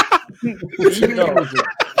Bundesliga.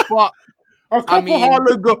 But a couple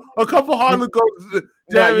Haaland goals.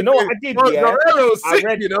 Yeah, you know what I did? Yeah,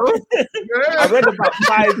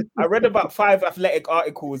 I read about 5 athletic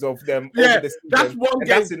articles of them. Yeah, that's one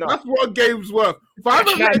game. That's one game's worth. 5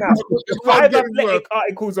 athletic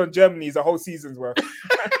articles on Germany is a whole season's worth.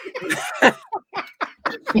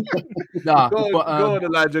 Go on,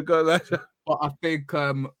 Elijah. But I think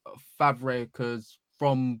Favre, because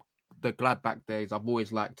from the Gladbach days, I've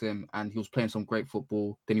always liked him, and he was playing some great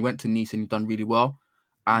football. Then he went to Nice and he done really well.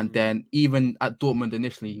 And then even at Dortmund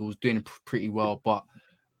initially, he was doing pretty well, but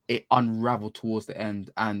it unraveled towards the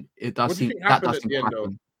end, and it does seem that doesn't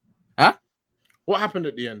happen. Huh? What happened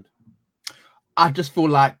at the end? I just feel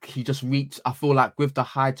like he just reached. I feel like with the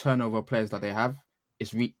high turnover of players that they have,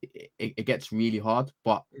 it gets really hard.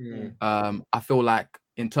 But I feel like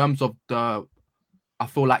in terms of I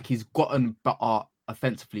feel like he's gotten better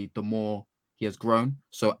offensively the more he has grown.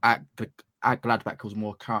 So at Gladbach, he was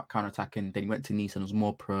more counter-attacking. Then he went to Nice and was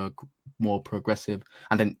more progressive.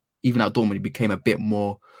 And then even at Dortmund, he became a bit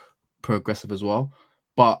more progressive as well.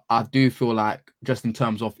 But I do feel like just in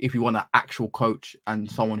terms of if you want an actual coach and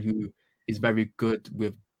someone who is very good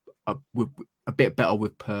with a bit better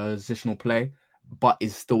with positional play, but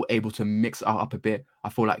is still able to mix it up a bit, I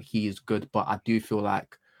feel like he is good. But I do feel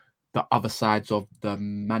like the other sides of the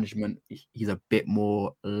management, he's a bit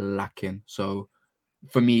more lacking. So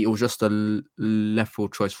for me, it was just a left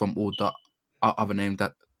field choice from all the other names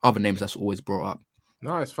that's always brought up.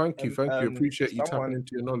 Nice, thank you. Appreciate you tapping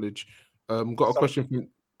into your knowledge. Got a question from.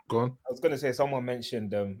 Go on. I was going to say someone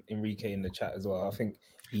mentioned Enrique in the chat as well. I think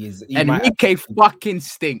Enrique fucking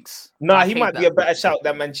stinks. Nah, he might be a better shout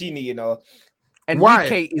than Mancini. You know,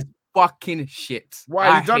 Enrique is fucking shit.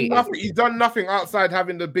 Why? He's done nothing. He's done nothing outside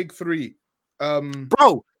having the big 3.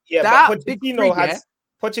 Bro, yeah, but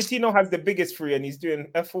Pochettino has the biggest 3 and he's doing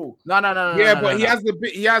F4. No. Yeah, but he has the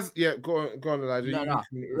big. He has. Yeah, go on, Elijah. No.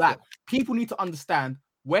 Like, people need to understand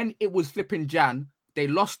when it was flipping Jan, they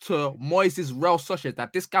lost to Moises Real Sociedad,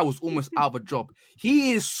 that this guy was almost out of a job.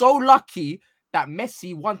 He is so lucky that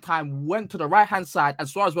Messi one time went to the right-hand side and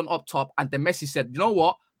Suarez went up top, and then Messi said, you know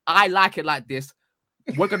what? I like it like this.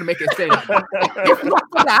 We're going to make it stay like that. If not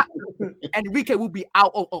for that, Enrique will be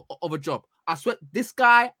out of a job. I swear, this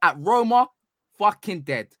guy at Roma, fucking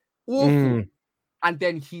dead. Awful. And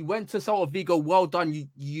then he went to Celta Vigo. Well done.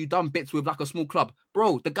 You done bits with like a small club.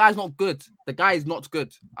 Bro, the guy's not good. The guy is not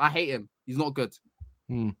good. I hate him. He's not good.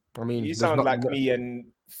 I mean, you sound like me and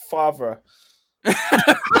father.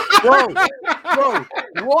 bro,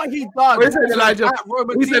 what he done? We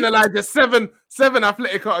said Elijah 7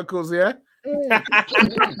 athletic articles, yeah. What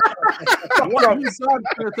he done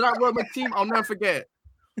to that Roman team, I'll never forget.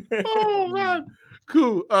 Oh man,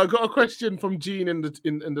 cool. Got a question from Gene in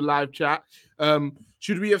the live chat.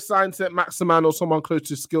 Should we have signed Maximan or someone close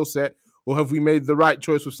to skill set, or have we made the right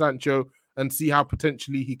choice with Sancho and see how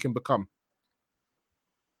potentially he can become?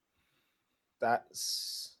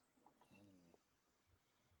 That's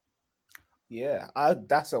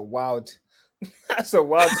a wild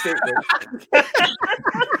statement.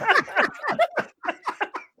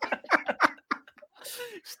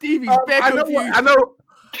 Stevie's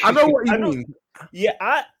I know what you mean. Yeah,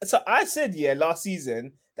 I said last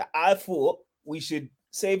season that I thought we should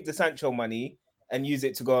save the Sancho money and use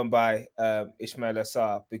it to go and buy Ismail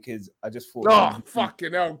Assar, because I just thought. Oh,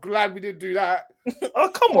 fucking hell! Glad we didn't do that. Oh,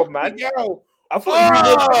 come on, man! Yo, I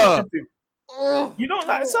thought you don't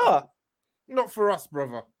like Assar. Not for us,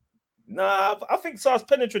 brother. Nah, I think Sar's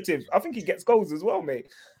penetrative. I think he gets goals as well, mate.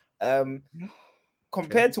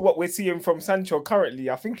 Compared to what we're seeing from Sancho currently,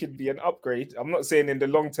 I think it'd be an upgrade. I'm not saying in the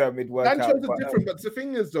long term it'd work out. Sancho's different, but the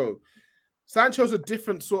thing is, though, Sancho's a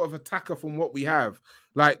different sort of attacker from what we have.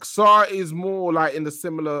 Like, Sar is more like in the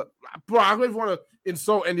similar. Bro, I don't even want to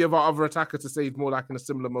insult any of our other attackers to say he's more like in a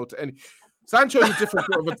similar mode to any. Sancho's a different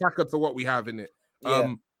sort of attacker to what we have in it.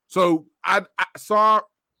 Yeah. So Sarr,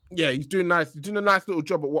 yeah, he's doing nice. He's doing a nice little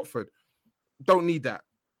job at Watford. Don't need that.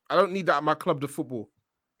 I don't need that at my club of football.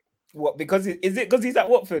 What? Because is it because he's at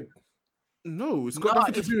Watford? No, it's got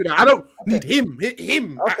nothing to do with that. I don't need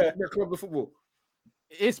him at my club of football.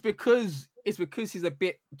 It's because he's a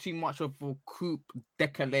bit too much of a coupe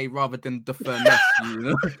décalé rather than the finesse, you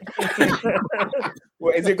know.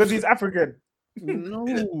 What, is it because he's African? No,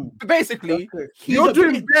 basically, you're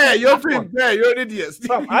doing there. You're an idiot.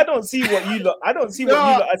 Fam, I don't see what you lot. I don't see what you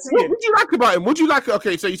lot are seeing. What do you like about him? What do you like?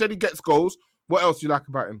 Okay, so you said he gets goals. What else do you like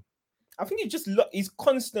about him? I think he's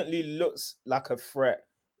constantly looks like a threat.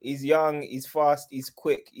 He's young, he's fast, he's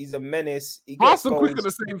quick, he's a menace. He fast and quick are the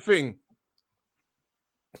same thing.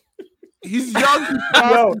 He's young. He's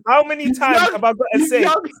fast. Yo, how many times have I got to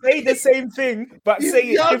say the same thing, but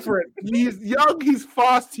say it different? He's young, he's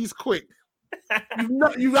fast, he's quick.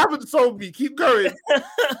 You haven't sold me. Keep going.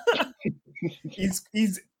 He's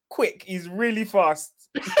quick. He's really fast.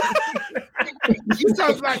 He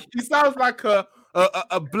sounds like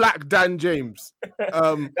a black Dan James.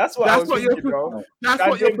 That's what you're bro. That's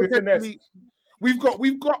what you're potentially. We've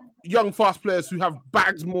got young fast players who have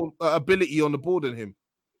bags more ability on the ball than him.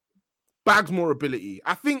 Bags more ability.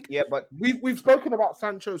 I think. Yeah, but we've spoken about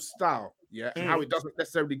Sancho's style, and how it doesn't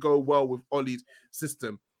necessarily go well with Ollie's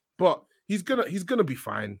system, but he's gonna be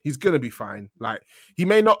fine. He's gonna be fine. Like, he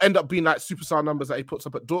may not end up being like superstar numbers that he puts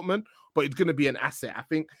up at Dortmund, but he's gonna be an asset. I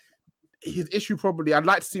think his issue probably, I'd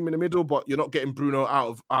like to see him in the middle, but you're not getting Bruno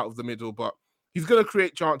out of the middle. But he's gonna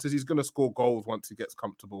create chances. He's gonna score goals once he gets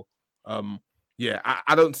comfortable. I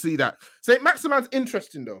don't see that. St. Maximin's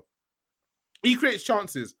interesting though. He creates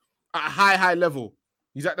chances at a high level.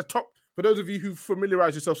 He's at the top. For those of you who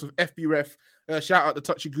familiarize yourselves with FBref, shout out the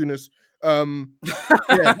Touchy Gooners.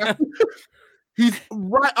 He's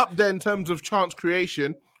right up there in terms of chance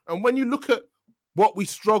creation. And when you look at what we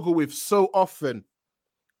struggle with so often,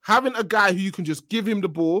 having a guy who you can just give him the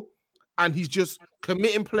ball and he's just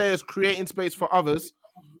committing players, creating space for others.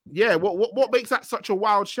 Yeah, what makes that such a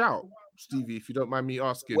wild shout, Stevie, if you don't mind me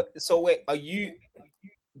asking? So wait, are you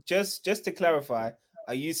just to clarify?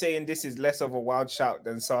 Are you saying this is less of a wild shout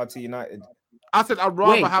than Sarr to United? I said I'd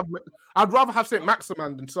rather have St.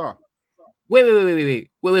 Maximin than Sarr.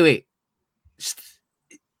 Wait.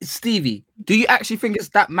 Stevie, do you actually think it's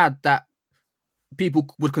that mad that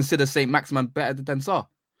people would consider St. Maximin better than Sarr?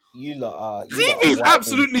 You lot are. Stevie's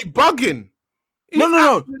absolutely bugging.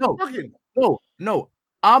 No.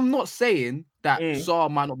 I'm not saying that Sarr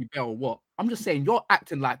might not be better or what. I'm just saying you're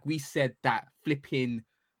acting like we said that flipping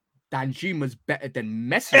Danjuma's better than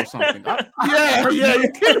Messi or something. Yeah,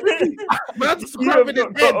 you're kidding me. Man's grabbing his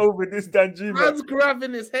head. Over this Danjuma. Man's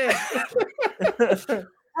grabbing his head.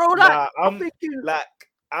 Bro,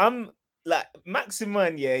 I'm like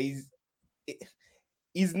Maximin, yeah,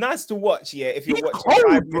 he's nice to watch, yeah. If you're watching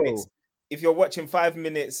 5 minutes, if you're watching 5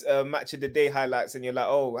 minutes match of the day highlights and you're like,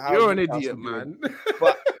 oh, you're an idiot, man.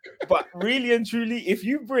 But really and truly, if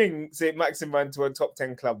you bring St. Maximin to a top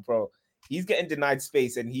 10 club, bro, he's getting denied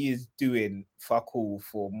space and he is doing fuck all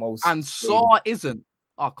for most. And Sarr isn't.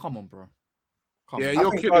 Oh, come on, bro.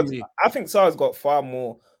 You're kidding me. I think Sarr's got far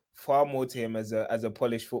more to him as a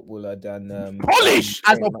polished footballer than polished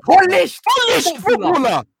polished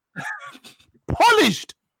footballer.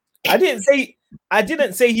 Polished. I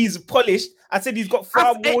didn't say he's polished. I said he's got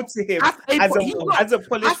far more to him as a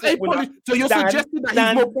polished footballer. So you're suggesting that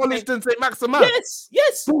he's more polished than St. Maximin?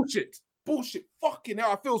 Yes. Bullshit. Fucking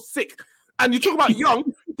hell, I feel sick. And you talk about young,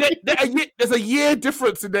 there's a year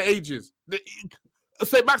difference in their ages.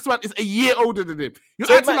 St. Maximin is a year older than him.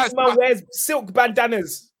 St. Maximin wears silk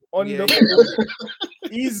bandanas on the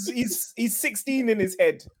He's 16 in his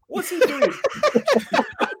head. What's he doing?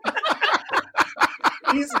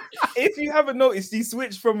 If you haven't noticed, he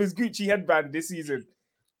switched from his Gucci headband this season.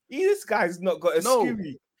 This guy's not got a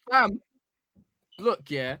Scooby. Look,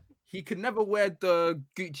 yeah, he could never wear the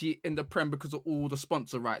Gucci in the Prem because of all the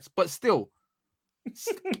sponsor rights. But still,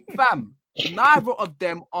 fam, neither of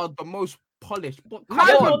them are the most polished. But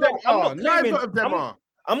neither of them are.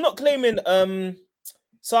 I'm not claiming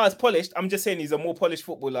Sarr's polished. I'm just saying he's a more polished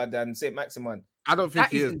footballer than St. Maximin. I don't think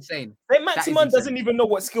he is. Insane. St. Maximin doesn't even know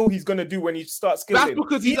what skill he's gonna do when he starts skilling. That's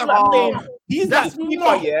because he's like FIFA,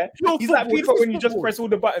 yeah. He's like FIFA when you just press all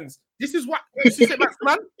the buttons. This is what you see, St.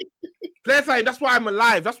 Maximin. Players like, that's why I'm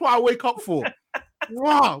alive. That's what I wake up for.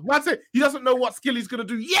 Wow, that's it. He doesn't know what skill he's gonna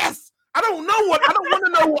do. Yes, I don't want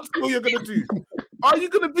to know what skill you're gonna do. Are you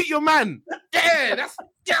gonna beat your man? Yeah,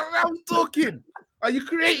 I'm talking. Are you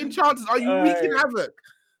creating chances? Are you wreaking havoc?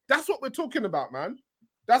 That's what we're talking about, man.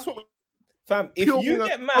 That's what. Fam, if you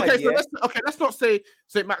get mad, okay, so let's not say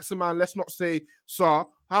Saint Maximin. Let's not say Sarr.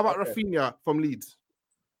 How about Rafinha from Leeds?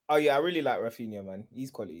 Oh yeah, I really like Rafinha, man.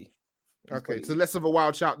 He's quality. Okay, so less of a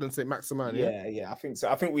wild shout than Saint Maximin. Yeah, I think so.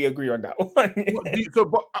 I think we agree on that one.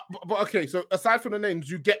 but okay, so aside from the names,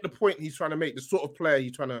 you get the point he's trying to make. The sort of player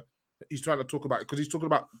he's trying to talk about, because he's talking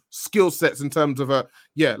about skill sets in terms of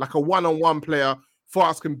like a one-on-one player,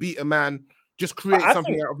 fast, can beat a man, just create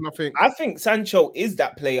something out of nothing. I think Sancho is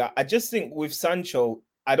that player. I just think with Sancho,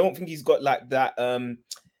 I don't think he's got like that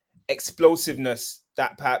explosiveness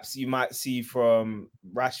that perhaps you might see from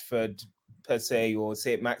Rashford per se, or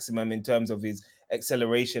Saint Maximin, in terms of his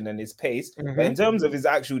acceleration and his pace. Mm-hmm. But in terms of his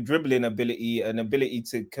actual dribbling ability and ability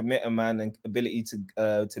to commit a man and ability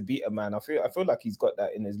to beat a man, I feel like he's got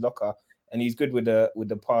that in his locker, and he's good with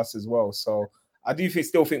the pass as well. So I do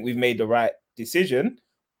still think we've made the right decision.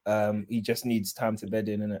 He just needs time to bed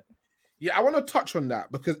in, innit? Yeah, I want to touch on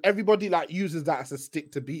that because everybody like uses that as a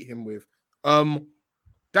stick to beat him with.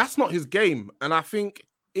 That's not his game, and I think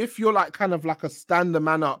if you're like kind of like a stand the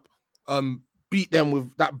man up, beat them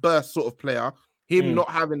with that burst sort of player, him not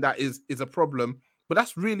having that is a problem. But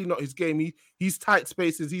that's really not his game. He's tight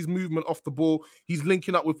spaces, he's movement off the ball, he's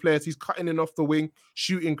linking up with players, he's cutting in off the wing,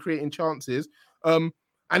 shooting, creating chances, and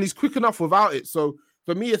he's quick enough without it. So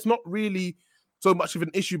for me, it's not really so much of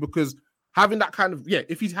an issue, because having that kind of,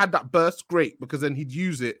 if he's had that burst, great, because then he'd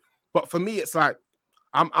use it. But for me, it's like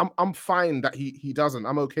I'm fine that he doesn't.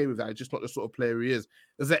 I'm okay with that. It's just not the sort of player he is.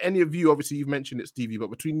 Is there any of you, obviously you've mentioned it, Stevie, but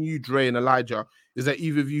between you, Dre, and Elijah, is there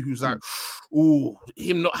either of you who's like, oh,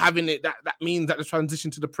 him not having it, that means that the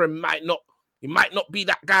transition to the Prem might not be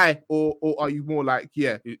that guy, or are you more like,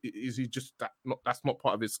 is he just that's not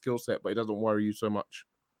part of his skill set, but it doesn't worry you so much?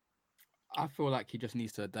 I feel like he just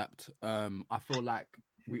needs to adapt. I feel like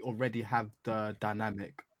we already have the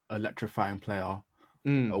dynamic, electrifying player, a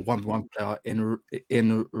 1-1 player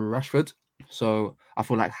in Rashford. So I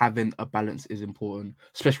feel like having a balance is important,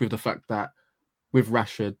 especially with the fact that with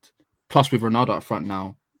Rashford, plus with Ronaldo up front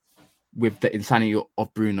now, with the insanity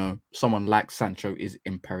of Bruno, someone like Sancho is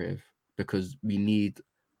imperative, because we need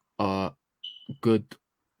a good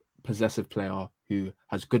possessive player who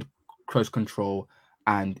has good close control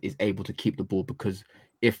and is able to keep the ball, because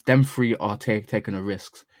if them three are taking the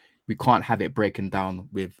risks, we can't have it breaking down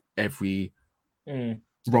with every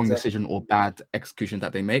wrong decision or bad execution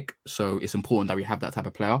that they make. So it's important that we have that type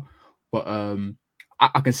of player. But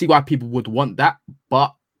I can see why people would want that,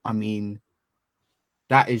 but I mean,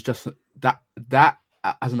 that is just that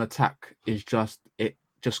as an attack is just, it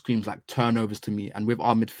just screams like turnovers to me. And with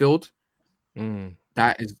our midfield,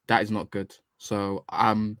 that is not good. So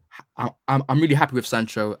I'm really happy with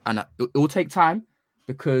Sancho, and it will take time,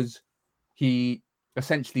 because he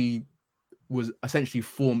was essentially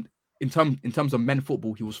formed in terms of men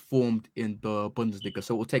football. He was formed in the Bundesliga,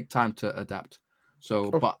 so it will take time to adapt. So,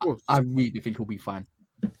 but I really think he'll be fine.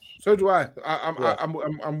 So do I.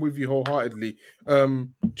 I'm with you wholeheartedly.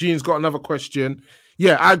 Gene's got another question.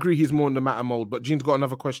 Yeah, I agree. He's more in the matter mode, but Gene's got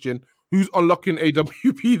another question. Who's unlocking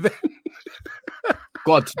AWP then?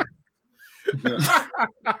 God.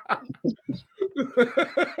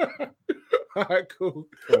 All right, cool.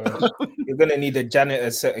 You're gonna need a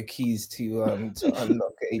janitor set of keys to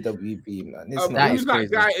unlock AWP, man. Who's that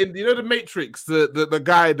guy in the Matrix? The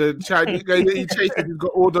guy, the Chinese guy that he chases, who's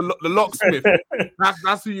got all the locksmith.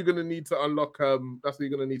 That's who you're gonna need to unlock. That's who you're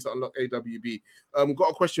gonna need to unlock AWP. Got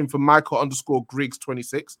a question from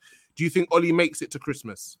Michael_Griggs26. Do you think Ollie makes it to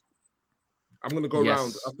Christmas? I'm gonna go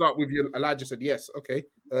around. I'll start with you. Elijah said yes. Okay.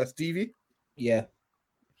 Stevie. Yeah.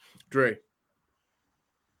 Dre.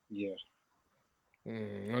 Yeah.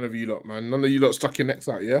 None of you lot, man. None of you lot stuck your necks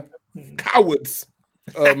out, yeah? Cowards.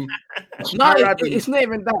 No, it's not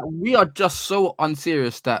even that. We are just so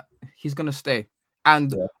unserious that he's gonna stay.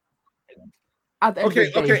 And at the end of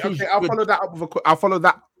the day, I'll follow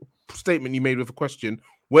that statement you made with a question.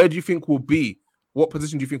 Where do you think we'll be? What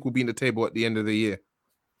position do you think we'll be in the table at the end of the year?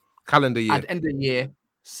 Calendar year. At the end of the year,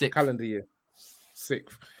 6th. Calendar year,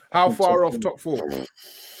 6th. How far off top 4?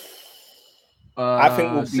 I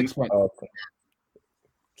think we'll be 6 points.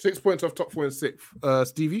 6 points off top 4 and 6th.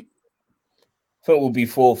 Stevie? I think we'll be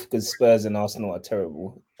 4th because Spurs and Arsenal are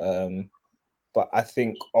terrible. But I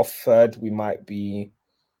think off 3rd, we might be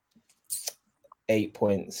 8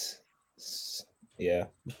 points. Yeah.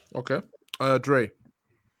 Okay. Dre?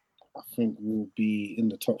 I think we'll be in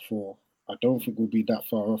the top 4. I don't think we'll be that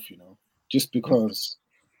far off, just because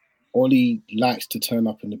Ollie likes to turn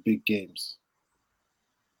up in the big games.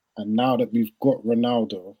 And now that we've got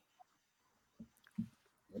Ronaldo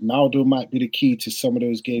might be the key to some of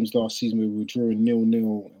those games last season where we were drawing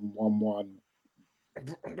 0-0 and 1-1.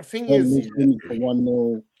 The thing Don't is, lose him for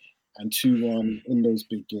 1-0 and 2-1 in those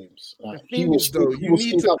big games. the Like, thing is though, you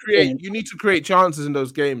need to create chances in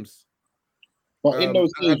those games. But in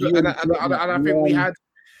those games, and I think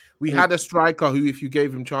we had a striker who, if you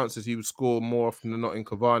gave him chances, he would score more often than not in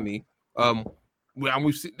Cavani. And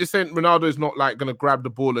we've seen this ain't Ronaldo is not like gonna grab the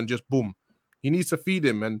ball and just boom. He needs to feed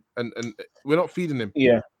him, and we're not feeding him.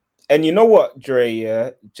 Yeah. And you know what, Dre,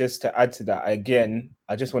 yeah, just to add to that, again,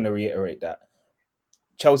 I just want to reiterate that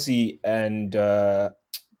Chelsea and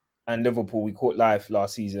Liverpool, we caught life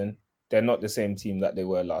last season. They're not the same team that they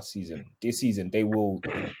were last season. This season, they will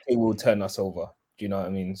turn us over. Do you know what I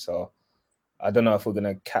mean? So I don't know if we're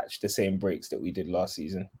gonna catch the same breaks that we did last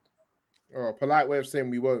season. Oh, polite way of saying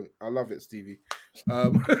we won't. I love it, Stevie. I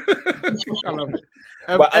love it.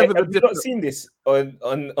 But have you not seen this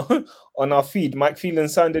on our feed? Mike Phelan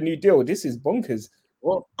signed a new deal. This is bonkers.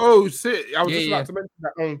 What? Oh, shit. I was just about to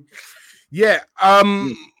mention that.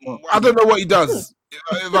 I don't know what he does.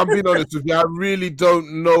 If I'm being honest with you, I really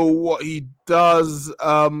don't know what he does.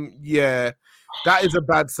 That is a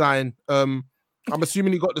bad sign. I'm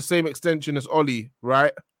assuming he got the same extension as Ollie,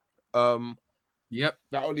 right? Yep.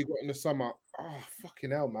 That Ollie got in the summer. Oh,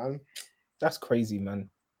 fucking hell, man. That's crazy, man.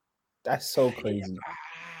 That's so crazy.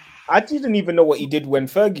 I didn't even know what he did when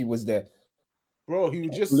Fergie was there. Bro, he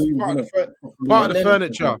was just part of the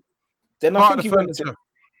furniture. Then I think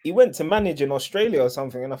he went to manage in Australia or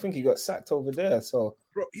something, and I think he got sacked over there. So,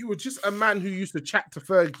 bro, he was just a man who used to chat to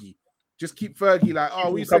Fergie. Just keep Fergie like,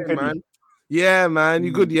 oh, we saying, man. Yeah, man,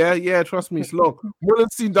 you good? Yeah, trust me, it's long.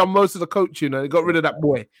 Mullenstein done most of the coaching, and he got rid of that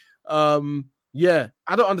boy. Yeah,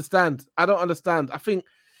 I don't understand. I think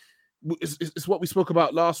it's what we spoke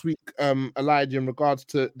about last week, Elijah, in regards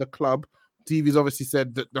to the club. TV's obviously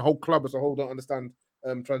said that the whole club as a whole don't understand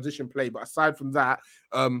transition play. But aside from that,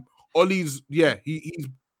 Ollie's, he's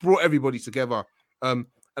brought everybody together. And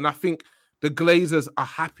I think the Glazers are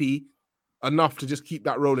happy enough to just keep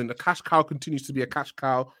that rolling. The cash cow continues to be a cash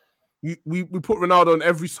cow. We put Ronaldo on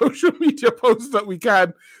every social media post that we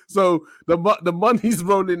can. So the money's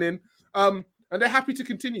rolling in. And they're happy to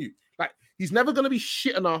continue. Like, he's never going to be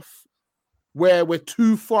shit enough where we're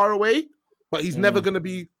too far away, but he's never going to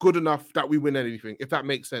be good enough that we win anything, if that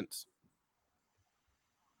makes sense.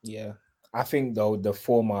 Yeah. I think, though, the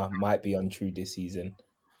former might be untrue this season.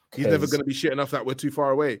 He's never going to be shit enough that we're too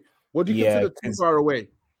far away. What do you consider too far away?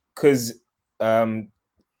 Because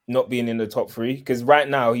not being in the top three. Because right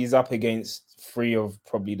now, he's up against three of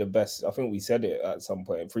probably the best. I think we said it at some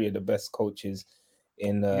point. Three of the best coaches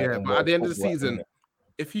in but at the end of the season,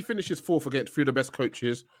 if he finishes fourth against three of the best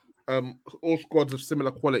coaches, all squads of similar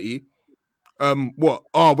quality, what?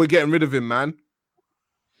 Oh, we're getting rid of him, man.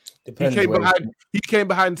 Depends he came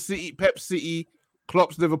behind City, Pep City,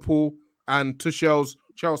 Klopp's Liverpool, and Tuchel's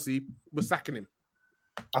Chelsea. We're sacking him.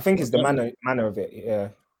 I think it's the manner of it. Yeah,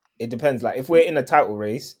 it depends. Like, if we're in a title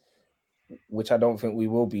race, which I don't think we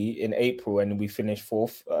will be in April, and we finish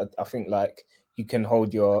fourth, I think like you can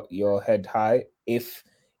hold your head high. If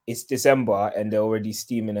it's December and they're already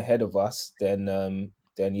steaming ahead of us, then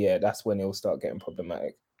yeah, that's when it'll start getting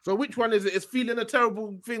problematic. So which one is it? Is feeling a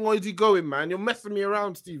terrible thing, or is he going, man? You're messing me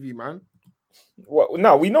around, Stevie, man. Well,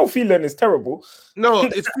 no, we know feeling is terrible. No,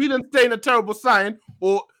 is feeling staying a terrible sign,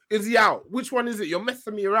 or is he out? Which one is it? You're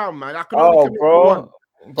messing me around, man. I can only commit to one.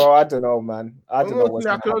 Bro, I don't know, man. I don't know.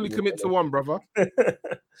 I can only commit to one, brother.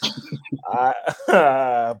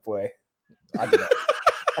 Boy, I don't know.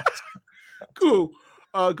 Cool.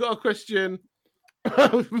 Got a question.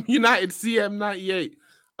 United CM 98.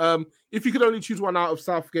 If you could only choose one out of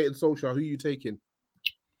Southgate and Solskjaer, who are you taking?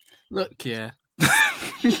 Look, yeah.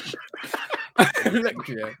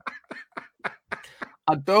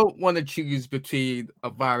 I don't want to choose between a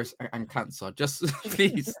virus and cancer. Just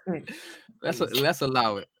please, let's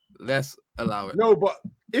allow it. Let's allow it. No, but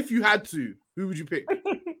if you had to, who would you pick?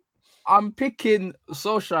 I'm picking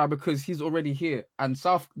Solskjaer because he's already here, and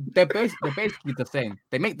they're basically the same.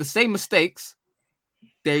 They make the same mistakes.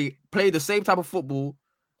 They play the same type of football.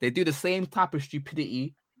 They do the same type of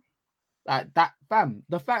stupidity. Like that, fam.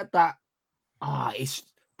 The fact that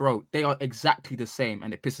they are exactly the same,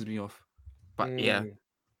 and it pisses me off. But yeah.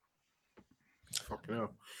 Fucking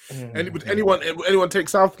hell. Would anyone take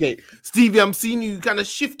Southgate? Stevie, I'm seeing you kind of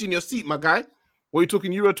shifting your seat, my guy. What are you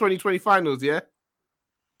talking Euro 2020 finals, yeah?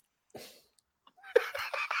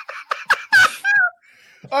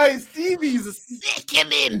 Hey, Stevie's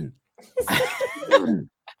sickening.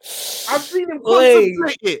 I've seen him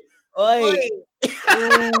concentrate it. Oi.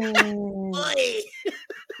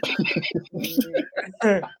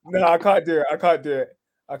 No, I can't do it.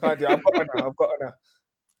 I've got enough.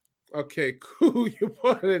 Okay, cool. You're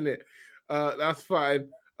putting it. That's fine.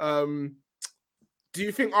 Do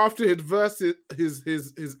you think after his versus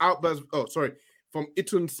his outburst? Oh, sorry, from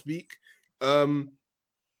Itun Speak. Do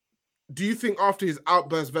you think after his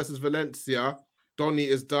outburst versus Valencia, Donny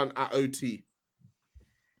is done at OT?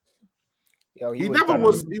 Yo, he never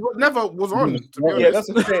was. He never was on. To be honest. That's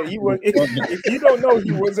what I'm saying. He was. If you don't know,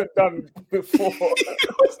 he wasn't done before. He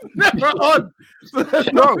was never on.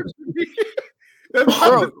 No. Where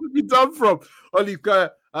to be done from? All these guys.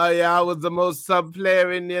 Oh yeah, I was the most sub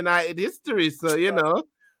player in United history. So we got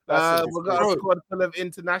a squad full of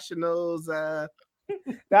internationals. That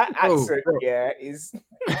accent, is.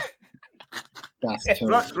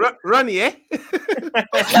 That's Ronnie, eh?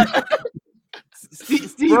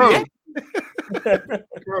 Steve, bro. eh?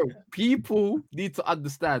 Bro, people need to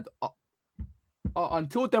understand.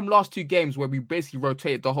 Until them last 2 games where we basically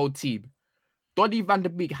rotated the whole team, Donny van der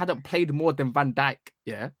Beek hadn't played more than Van Dijk.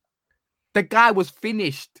 Yeah, the guy was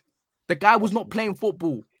finished. The guy was not playing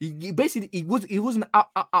football. He wasn't out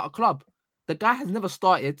of club. The guy has never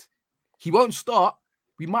started. He won't start.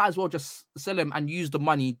 We might as well just sell him and use the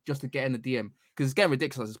money just to get in the DM because it's getting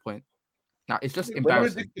ridiculous at this point. Now it's just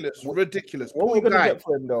embarrassing. Ridiculous. What are we gonna get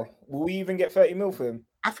for him though? Will we even get 30 mil for him?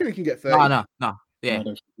 I think we can get 30. No. Yeah. I don't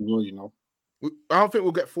think we will, you know. I don't think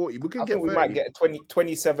we'll get 40. We can I get think we 30. might get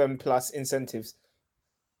 27 plus incentives.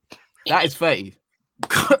 That is 30.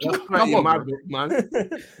 That's 30 in my book, man.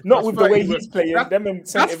 Not with the way he's playing. That's 30.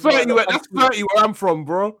 That's 30 where I'm from,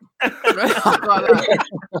 bro.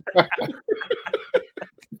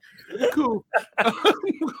 Cool.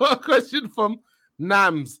 We've got a question from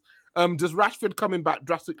Nams. Does Rashford coming back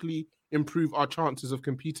drastically improve our chances of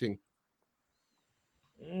competing?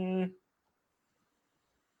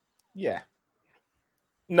 Yeah.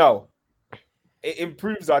 No. It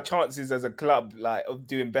improves our chances as a club, of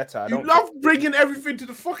doing better. You love bringing everything to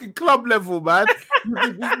the fucking club level, man.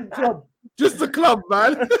 Just the club,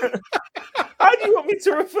 man. How do you want me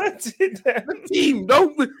to refer to them? The team.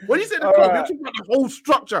 When you say the club, you're talking about the whole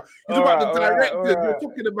structure. You're talking about the directors. You're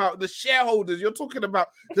talking about the shareholders. You're talking about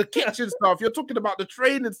the kitchen staff. You're talking about the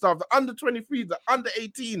training staff, the under 23s, the under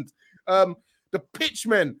 18s, the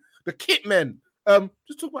pitchmen, the kitmen.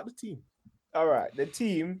 Just talk about the team. All right, the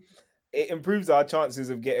team. It improves our chances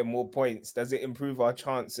of getting more points. Does it improve our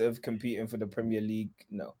chance of competing for the Premier League?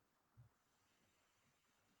 No.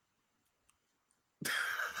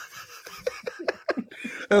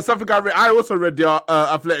 Something I also read the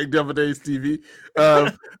Athletic the other day, Stevie.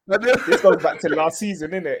 This goes back to last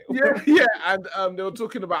season, isn't it? Yeah, and they were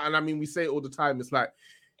talking about, and I mean, we say it all the time. It's like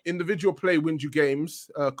individual play wins you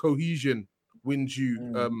games, cohesion wins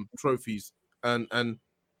you trophies, and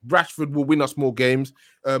Rashford will win us more games.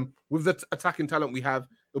 With the attacking talent we have,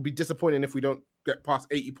 it'll be disappointing if we don't get past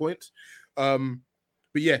 80 points. But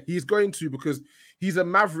yeah, he's going to, because he's a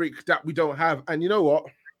maverick that we don't have. And you know what?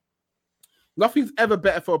 Nothing's ever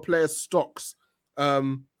better for a player's stocks.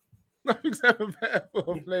 Nothing's ever better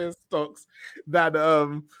for a player's stocks than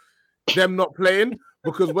them not playing.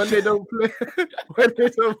 Because when they don't play,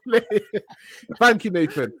 thank you,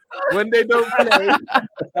 Nathan. When they don't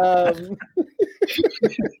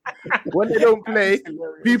play,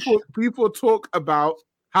 people talk about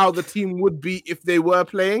how the team would be if they were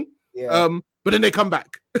playing. Yeah. But then they come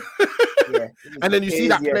back. Yeah. And then you see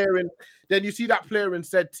that player in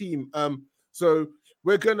said team. So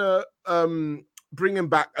we're gonna bring him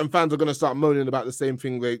back, and fans are gonna start moaning about the same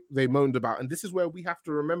thing they moaned about. And this is where we have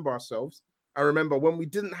to remember ourselves. I remember when we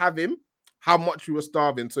didn't have him, how much we were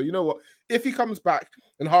starving. So you know what? If he comes back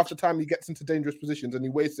and half the time he gets into dangerous positions and he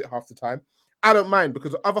wastes it half the time, I don't mind,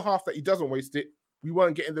 because the other half that he doesn't waste it, we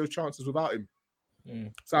weren't getting those chances without him.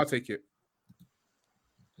 So I'll take it.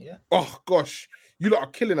 Yeah. Oh gosh, you lot are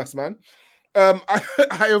killing us, man.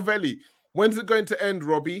 Iovelli, when's it going to end,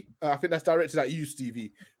 Robbie? I think that's directed at you,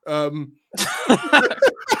 Stevie.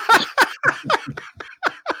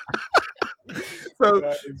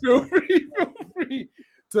 So feel free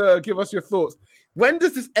to give us your thoughts. When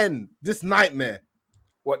does this end? This nightmare?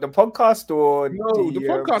 What, the podcast or the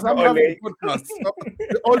podcast? I'm having a podcast.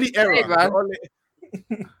 The Oli era, man.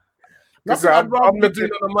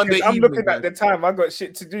 I'm looking at the time. I got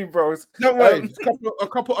shit to do, bros. Don't worry. A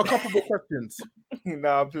couple more questions.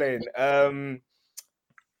 No, I'm playing.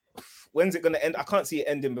 When's it going to end? I can't see it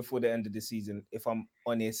ending before the end of the season, if I'm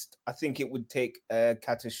honest. I think it would take a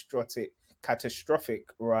catastrophic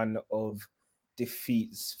run of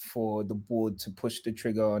defeats for the board to push the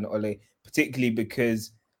trigger on Ole, particularly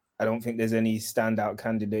because I don't think there's any standout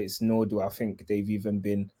candidates, nor do I think they've even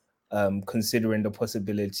been considering the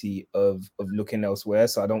possibility of looking elsewhere.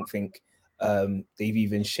 So I don't think they've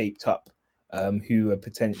even shaped up who a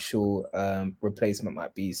potential replacement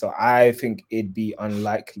might be. So I think it'd be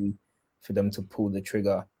unlikely for them to pull the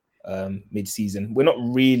trigger mid-season. We're not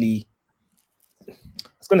really... I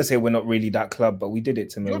was going to say we're not really that club, but we did it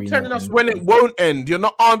to Mourinho. You're telling us when it won't end. You're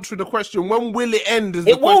not answering the question. When will it end?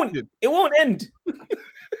 It won't end.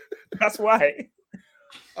 That's why.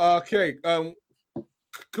 Okay.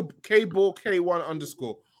 K-Ball K1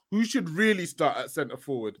 _ Who should really start at centre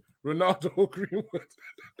forward? Ronaldo or Greenwood?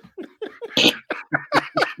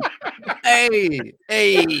 Hey,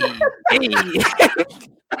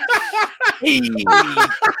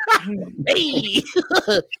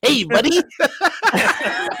 buddy.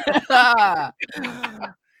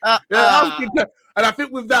 And I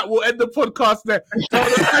think with that, we'll end the podcast there.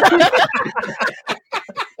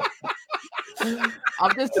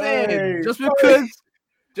 I'm just saying,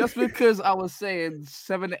 just because I was saying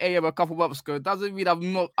 7 a.m. a couple months ago doesn't mean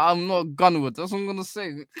I'm not Gunwood. That's what I'm gonna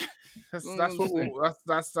say. That's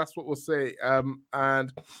what we'll say.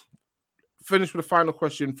 And finish with a final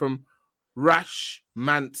question from Rash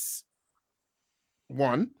Mance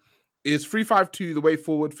 1. Is 3-5-2 the way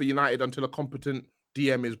forward for United until a competent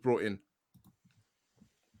DM is brought in?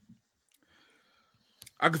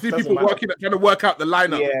 I can see people trying to work out the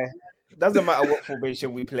lineup. Yeah, it doesn't matter what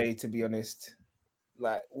formation we play, to be honest.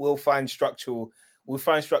 Like we'll find structural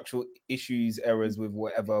issues, errors with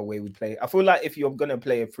whatever way we play. I feel like if you're gonna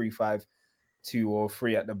play a 3-5-2 or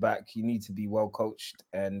 3 at the back, you need to be well coached,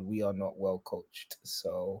 and we are not well coached,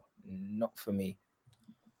 so not for me.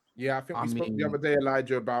 Yeah, I think we spoke the other day,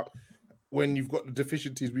 Elijah, about when you've got the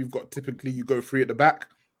deficiencies we've got. Typically, you go 3 at the back.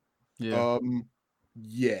 Yeah.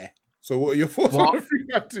 Yeah. So, what are your thoughts on the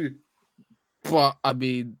 3-5-2? But I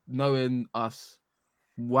mean, knowing us,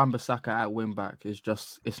 Wan-Bissaka at wing back is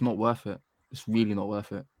just—it's not worth it. It's really not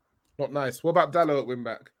worth it. Not nice. What about Dalot at wing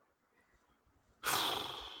back?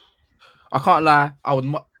 I can't lie. I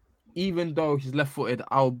would, even though he's left-footed,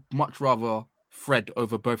 I would much rather Fred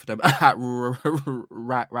over both of them at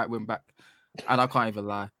right wing back. And I can't even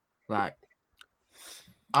lie. Like,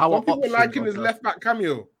 Some people liking his left back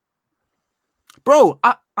cameo. Bro,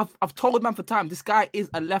 I've told man for time. This guy is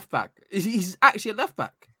a left back. He's actually a left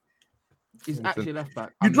back. He's actually a left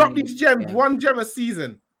back. You drop these gems, 1 gem a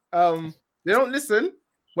season. They don't listen,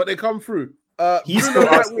 but they come through. He's still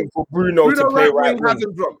asking for Bruno to play right wing.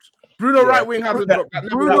 Hasn't dropped. Bruno right wing hasn't dropped.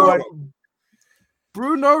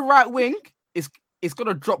 Bruno right wing is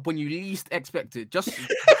gonna drop when you least expect it. Just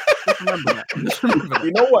remember that. Just remember that.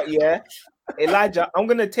 You know what? Yeah, Elijah, I'm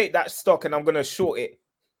gonna take that stock and I'm gonna short it.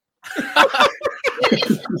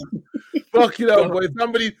 Fuck you know, boy.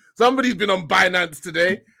 Somebody's been on Binance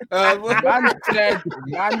today.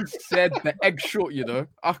 Man said the egg short, you know.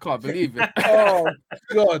 I can't believe it. Oh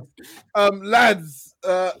God. Lads,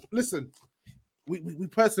 listen. We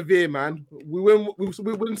persevere, man. We win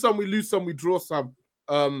some, we lose some, we draw some.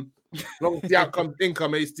 Long as the outcome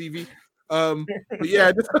income, Stevie. But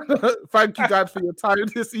yeah, thank you guys for your time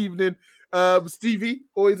this evening. Stevie,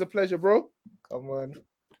 always a pleasure, bro. Come on.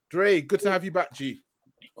 Dre, good to have you back, G.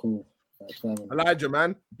 Cool. Elijah,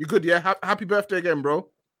 man. You good, yeah? Happy birthday again, bro.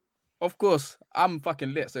 Of course. I'm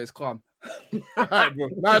fucking lit, so it's calm. All right, bro.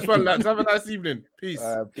 Nice one, lads. Have a nice evening. Peace.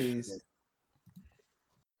 Peace.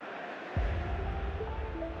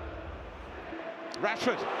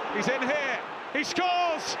 Rashford, he's in here. He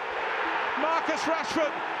scores! Marcus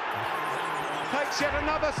Rashford takes yet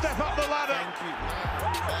another step up the ladder.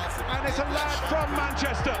 And it's a lad from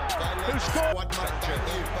Manchester who scored.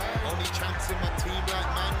 Only chance in my team like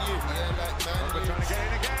Man U. Yeah, like Man U. Trying to get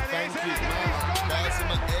in again. Thank you, man. Bars in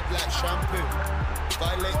my head like shampoo.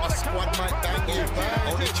 Violate my squad, might bang you.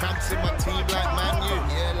 Only chance in my team like Man U.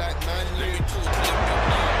 Yeah, like Man U.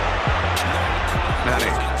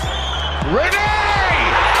 Manny. Ready!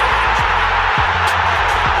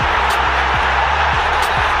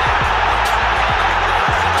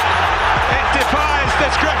 Defies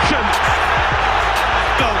description.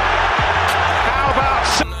 How about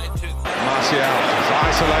Martial is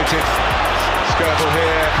isolated. Skirtle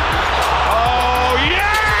here. Oh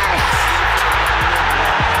yes!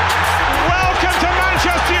 Welcome to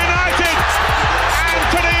Manchester United,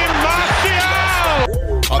 Anthony Martial.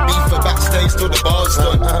 I beat for backstage till the bar's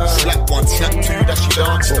done. Slap 1, slap 2, that she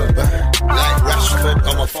danced on. Like Rashford,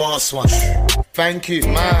 I'm a fast one. Thank you,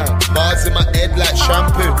 man. Bars in my head like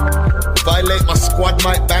shampoo. Violate my squad,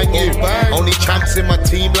 might bang you. Only champs in my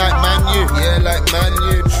team like Man U. Yeah, like Man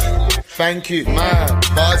U. Thank you, man.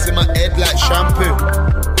 Bars in my head like shampoo.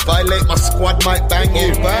 Violate my squad, might bang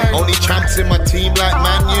you. Only champs in my team like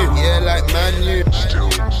Man U. Yeah, like Man U.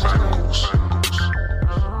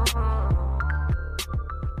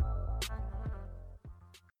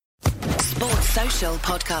 Social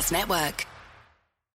Podcast Network.